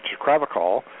oregano, which is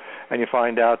cravicol, and you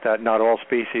find out that not all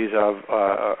species of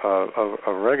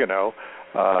oregano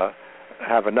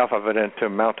have enough of it to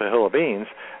mount a hill of beans,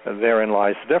 therein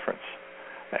lies the difference.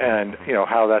 And,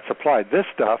 how that's applied. This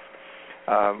stuff,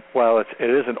 while it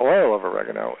is an oil of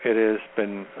oregano, it has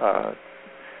been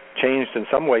changed in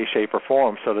some way, shape, or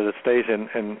form so that it stays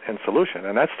in solution.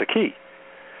 And that's the key.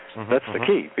 That's the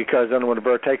key, because then when a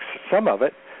bird takes some of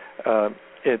it,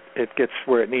 it gets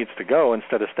where it needs to go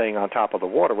instead of staying on top of the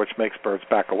water, which makes birds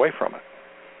back away from it.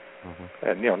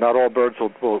 And not all birds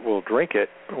will drink it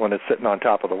when it's sitting on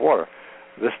top of the water.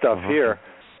 This stuff here,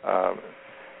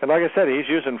 and like I said, he's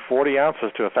using 40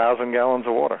 ounces to 1,000 gallons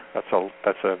of water. That's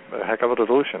a heck of a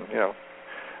dilution,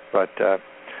 But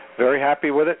very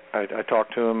happy with it. I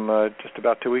talked to him just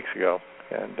about 2 weeks ago,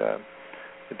 and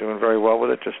they're doing very well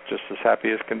with it. Just as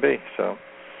happy as can be. So.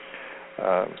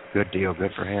 Good deal,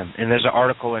 good for him. And there's an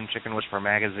article in Chicken Whisperer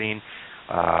magazine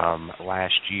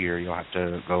last year. You'll have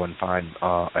to go and find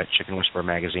at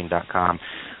chickenwhisperermagazine.com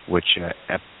which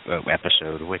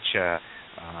episode, which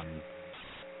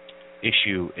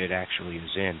issue it actually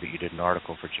is in. But you did an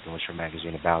article for Chicken Whisperer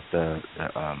magazine about the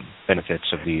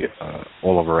benefits of the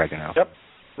oil of oregano. Yep,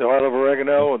 the oil of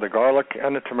oregano, the garlic,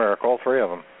 and the turmeric, all 3 of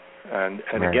them.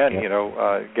 And again,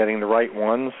 getting the right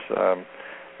ones.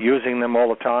 Using them all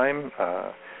the time.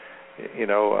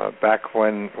 Back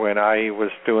when I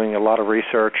was doing a lot of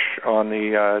research on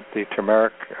the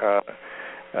turmeric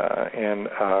and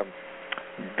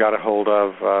got a hold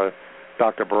of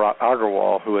Dr. Bharat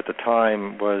Agarwal, who at the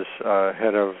time was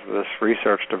head of this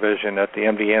research division at the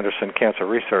MD Anderson Cancer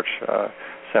Research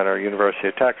Center, University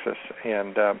of Texas,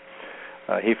 and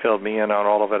he filled me in on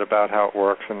all of it about how it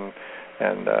works and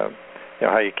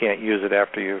how you can't use it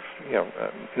after you've,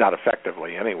 not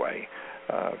effectively anyway.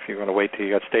 If you're going to wait till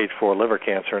you got stage 4 liver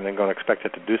cancer and then going to expect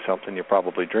it to do something, you're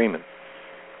probably dreaming.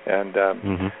 And,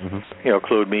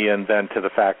 clued me in then to the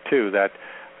fact, too, that,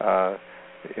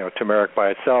 turmeric by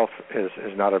itself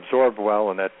is not absorbed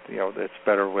well, and that, it's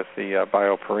better with the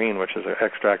bioperine, which is an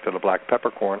extract of the black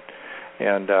peppercorn.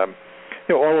 And,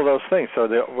 all of those things. So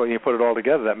when you put it all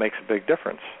together, that makes a big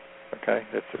difference. Okay,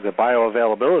 the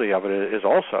bioavailability of it is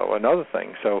also another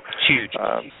thing. So it's huge.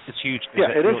 It's huge. Yeah,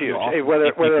 it is huge.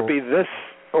 Whether it be this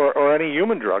or any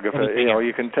human drug, if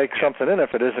you can take something in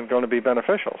if it isn't going to be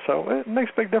beneficial. So it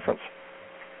makes a big difference.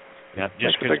 Yeah,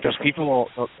 just because people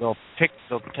they'll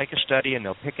take a study and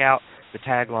they'll pick out the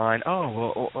tagline. Oh,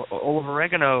 well, oil of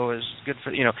oregano is good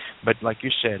for but like you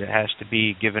said, it has to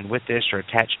be given with this or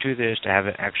attached to this to have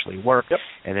it actually work. Yep.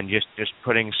 And then just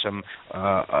putting some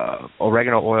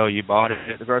oregano oil you bought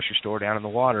at the grocery store down in the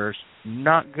water is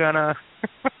not gonna.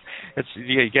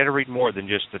 You got to read more than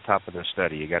just the top of the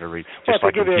study. You got to read. Just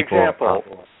to give you an example.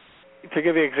 to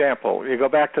give you an example, you go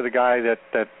back to the guy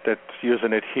that's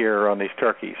using it here on these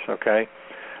turkeys, okay?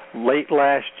 Late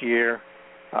last year,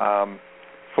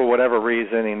 for whatever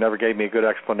reason, he never gave me a good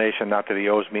explanation, not that he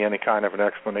owes me any kind of an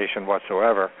explanation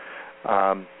whatsoever,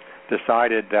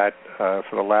 decided that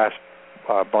for the last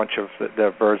bunch of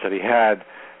the birds that he had,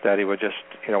 that he would just,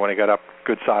 when he got up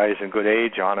good size and good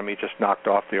age on them, he just knocked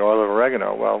off the oil of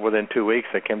oregano. Well, within 2 weeks,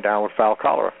 they came down with fowl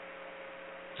cholera.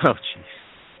 Oh, jeez.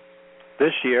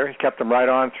 This year, he kept them right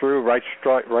on through, right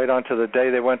on to the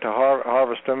day they went to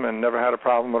harvest them, and never had a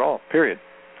problem at all, period.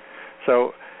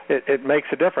 So it makes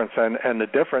a difference, and the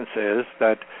difference is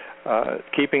that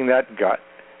keeping that gut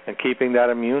and keeping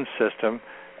that immune system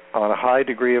on a high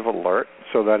degree of alert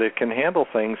so that it can handle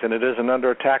things and it isn't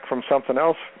under attack from something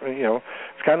else.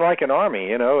 It's kind of like an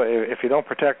army, if you don't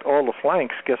protect all the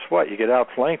flanks, guess what? You get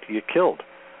outflanked, you get killed.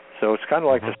 So it's kind of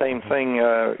like the same thing,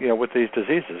 with these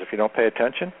diseases. If you don't pay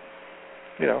attention,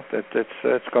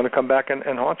 it's going to come back and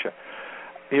haunt you.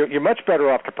 You're much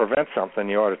better off to prevent something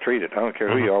you ought to treat it. I don't care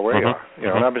who you are, where you are.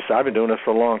 And I've been doing this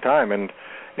for a long time, and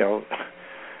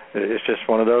it's just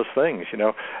one of those things,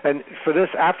 And for this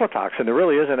aflatoxin, there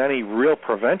really isn't any real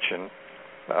prevention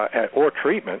or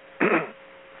treatment.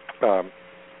 So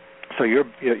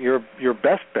your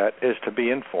best bet is to be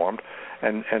informed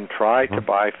and try to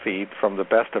buy feed from the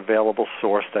best available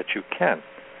source that you can,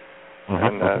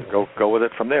 and go with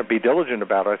it from there. Be diligent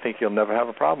about it. I think you'll never have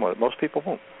a problem with it. Most people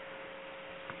won't.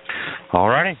 All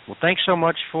righty. Well, thanks so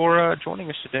much for joining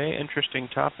us today. Interesting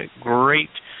topic. Great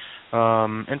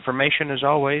information as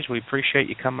always. We appreciate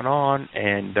you coming on,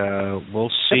 and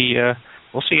we'll see you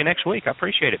next week. I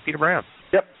appreciate it. Peter Brown.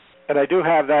 Yep. And I do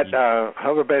have that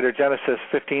Hoverbaiter Genesis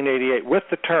 1588 with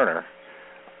the Turner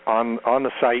on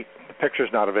the site. The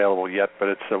picture's not available yet, but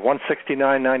it's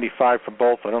 $169.95 for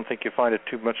both. I don't think you find it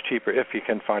too much cheaper, if you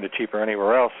can find it cheaper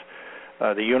anywhere else.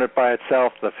 The unit by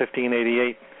itself, the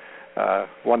 1588.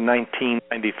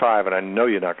 $119.95, and I know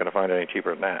you're not going to find it any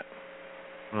cheaper than that.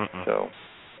 So,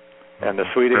 and the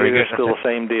Sweeter Heater is still the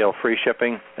same deal, free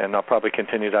shipping, and I'll probably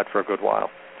continue that for a good while.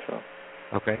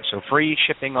 Okay, so free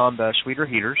shipping on the Sweeter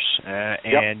Heaters,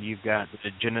 and you've got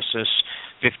the Genesis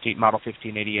model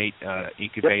 1588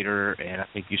 incubator, and I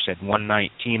think you said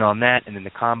 $119 on that, and then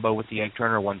the combo with the egg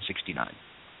turner $169.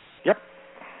 Yep.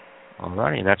 All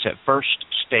righty, and that's at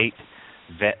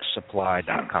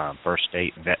FirstStateVetSupply.com.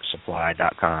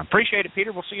 FirstStateVetSupply.com. Appreciate it,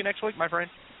 Peter. We'll see you next week, my friend.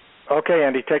 Okay,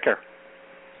 Andy. Take care.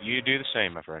 You do the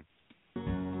same, my friend.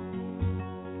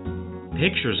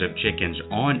 Pictures of chickens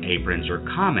on aprons are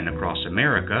common across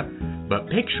America, but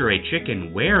picture a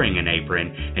chicken wearing an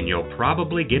apron and you'll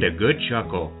probably get a good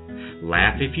chuckle.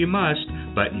 Laugh if you must,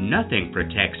 but nothing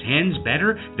protects hens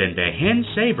better than the Hen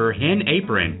Saver Hen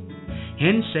Apron.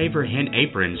 Hen Saver Hen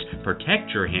Aprons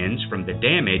protect your hens from the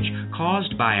damage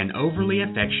caused by an overly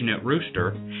affectionate rooster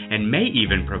and may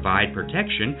even provide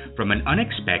protection from an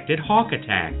unexpected hawk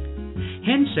attack.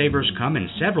 Hen Savers come in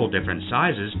several different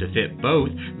sizes to fit both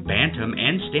bantam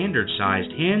and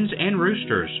standard-sized hens and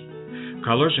roosters.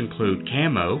 Colors include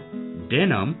camo,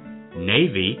 denim,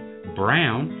 navy,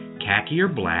 brown, khaki or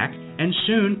black, and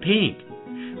soon pink.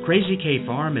 Crazy K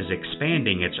Farm is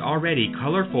expanding its already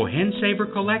colorful Hen Saver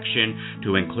collection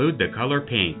to include the color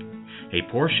pink. A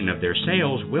portion of their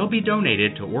sales will be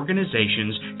donated to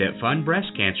organizations that fund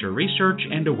breast cancer research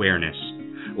and awareness.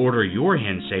 Order your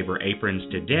Hen Saver aprons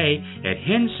today at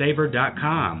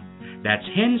hensaver.com. That's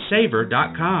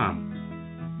hensaver.com.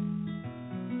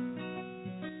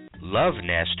 Love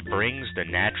Nest brings the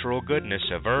natural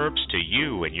goodness of herbs to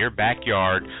you in your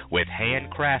backyard with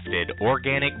handcrafted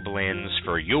organic blends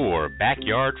for your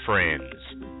backyard friends.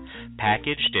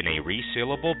 Packaged in a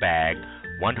resealable bag,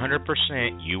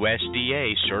 100%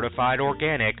 USDA certified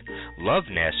organic, Love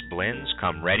Nest blends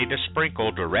come ready to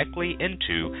sprinkle directly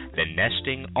into the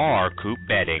nesting or coop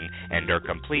bedding and are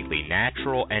completely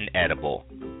natural and edible.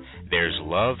 There's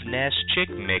Love Nest Chick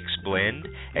Mix Blend,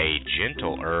 a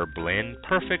gentle herb blend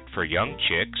perfect for young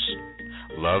chicks.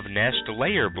 Love Nest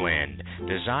Layer Blend,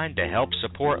 designed to help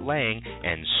support laying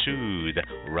and soothe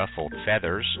ruffled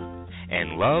feathers.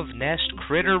 And Love Nest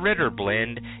Critter Ritter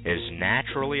Blend is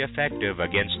naturally effective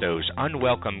against those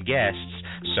unwelcome guests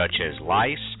such as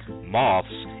lice,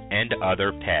 moths, and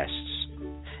other pests.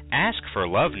 Ask for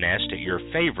Love Nest at your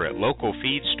favorite local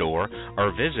feed store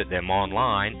or visit them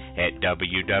online at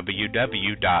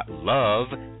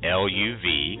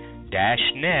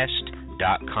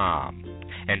www.loveluv-nest.com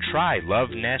and try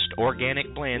Love Nest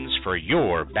organic blends for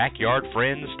your backyard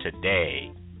friends today.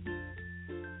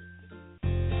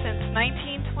 Since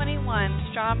 1921,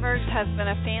 Stromberg's has been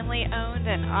a family-owned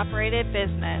and operated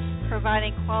business,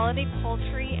 providing quality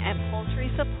poultry and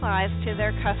poultry supplies to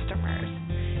their customers.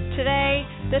 Today,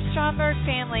 the Stromberg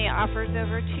family offers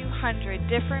over 200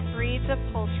 different breeds of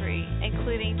poultry,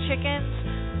 including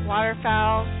chickens,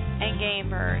 waterfowl, and game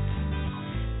birds.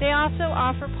 They also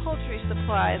offer poultry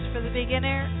supplies for the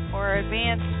beginner or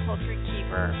advanced poultry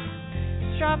keeper.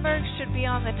 Stromberg should be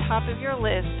on the top of your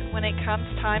list when it comes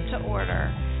time to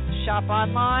order. Shop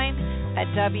online at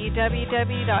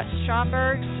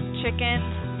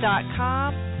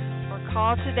www.strombergschickens.com or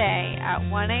call today at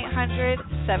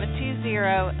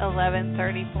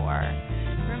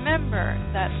 1-800-720-1134. Remember,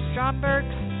 that's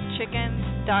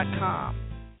strombergschickens.com.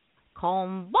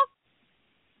 Kalmbach,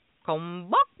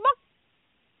 Kalmbach,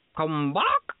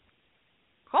 Kalmbach,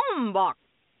 Kalmbach,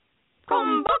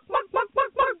 Kalmbach,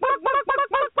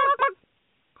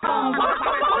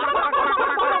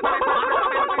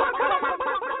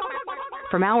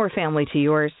 From our family to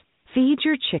yours, feed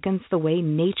your chickens the way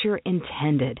nature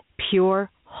intended. Pure,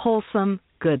 wholesome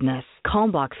goodness.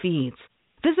 Kalmbach Feeds.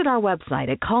 Visit our website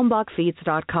at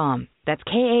kalmbachfeeds.com. That's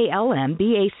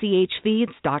KALMBACH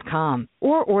Feeds.com.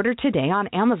 Or order today on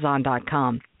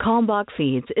Amazon.com. Kalmbach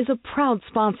Feeds is a proud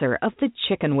sponsor of the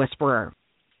Chicken Whisperer.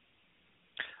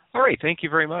 All right, thank you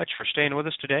very much for staying with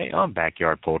us today on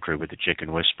Backyard Poultry with the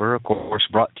Chicken Whisperer, of course,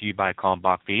 brought to you by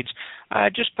Kalmbach Feeds. I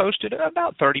just posted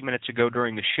about 30 minutes ago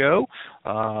during the show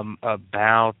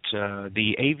about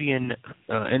the avian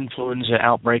influenza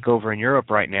outbreak over in Europe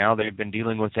right now. They've been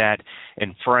dealing with that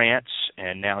in France,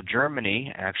 and now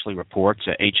Germany actually reports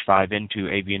a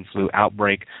H5N2 avian flu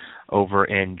outbreak over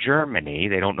in Germany.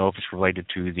 They don't know if it's related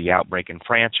to the outbreak in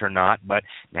France or not, but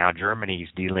now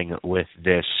Germany's dealing with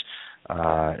this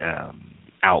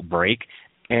outbreak.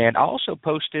 And I also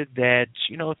posted that,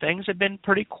 things have been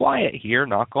pretty quiet here,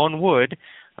 knock on wood,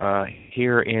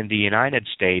 here in the United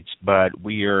States, but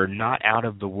we are not out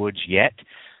of the woods yet.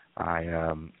 I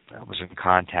was in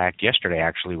contact yesterday,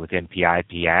 actually, with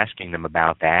NPIP asking them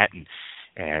about that,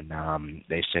 and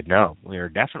they said, no, we are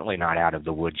definitely not out of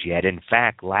the woods yet. In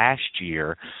fact, last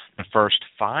year, the first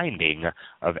finding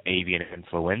of avian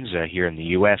influenza here in the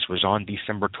U.S. was on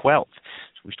December 12th.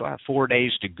 So we still have 4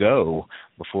 days to go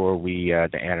before the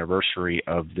anniversary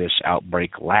of this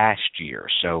outbreak last year.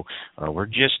 So we're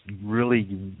just really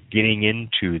getting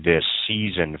into this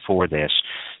season for this.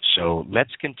 So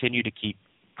let's continue to keep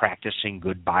practicing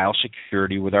good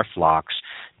biosecurity with our flocks.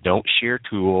 Don't share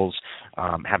tools.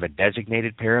 Have a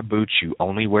designated pair of boots you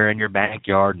only wear in your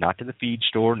backyard, not to the feed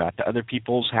store, not to other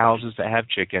people's houses that have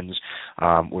chickens.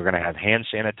 We're going to have hand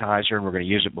sanitizer, and we're going to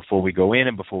use it before we go in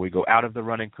and before we go out of the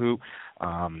running coop.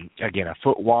 Again, a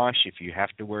foot wash if you have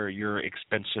to wear your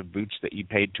expensive boots that you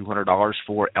paid $200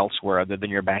 for elsewhere other than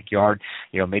your backyard.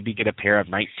 Maybe get a pair of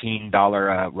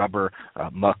 $19 rubber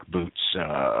muck boots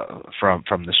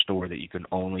from the store that you can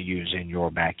only use in your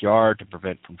backyard to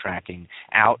prevent from tracking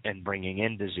out and bringing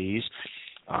in disease.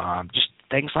 Just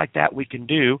things like that we can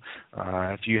do.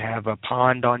 If you have a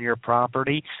pond on your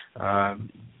property,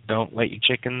 don't let your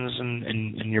chickens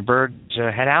and your birds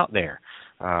head out there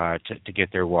to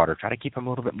get their water. Try to keep them a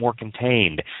little bit more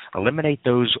contained. Eliminate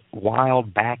those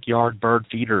wild backyard bird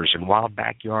feeders and wild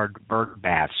backyard bird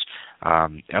baths.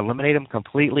 Eliminate them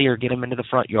completely or get them into the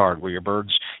front yard where your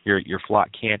birds, your flock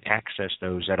can't access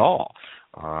those at all.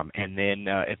 And then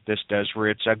if this does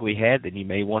rear its ugly head, then you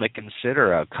may want to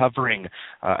consider covering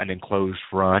an enclosed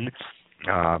run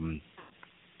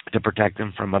to protect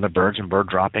them from other birds and bird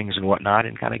droppings and whatnot,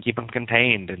 and kind of keep them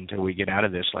contained until we get out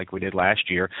of this like we did last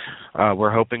year.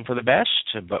 We're hoping for the best,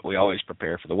 but we always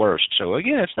prepare for the worst. So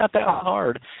again, it's not that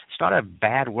hard. It's not a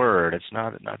bad word. It's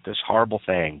not this horrible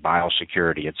thing,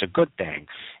 biosecurity. It's a good thing.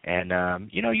 And,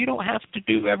 you don't have to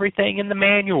do everything in the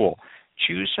manual.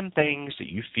 Choose some things that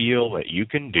you feel that you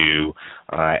can do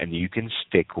and you can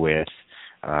stick with.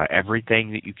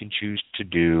 Everything that you can choose to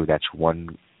do, that's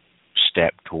one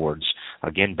step towards,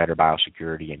 again, better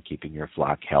biosecurity and keeping your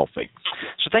flock healthy.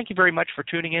 So thank you very much for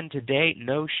tuning in today.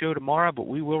 No show tomorrow, but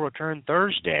we will return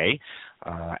Thursday,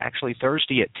 actually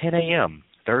Thursday at 10 a.m.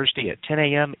 Thursday at 10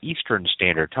 a.m. Eastern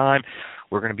Standard Time.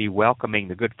 We're going to be welcoming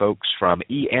the good folks from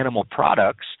E-Animal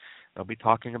Products. They'll be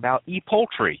talking about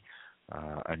E-Poultry,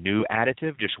 a new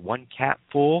additive, just one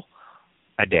capful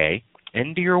a day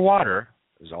into your water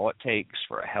is all it takes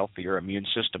for a healthier immune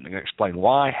system. They're going to explain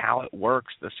why, how it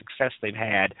works, the success they've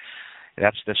had.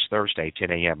 That's this Thursday, 10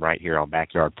 a.m. right here on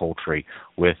Backyard Poultry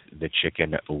with the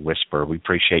Chicken Whisperer. We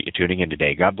appreciate you tuning in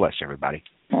today. God bless everybody.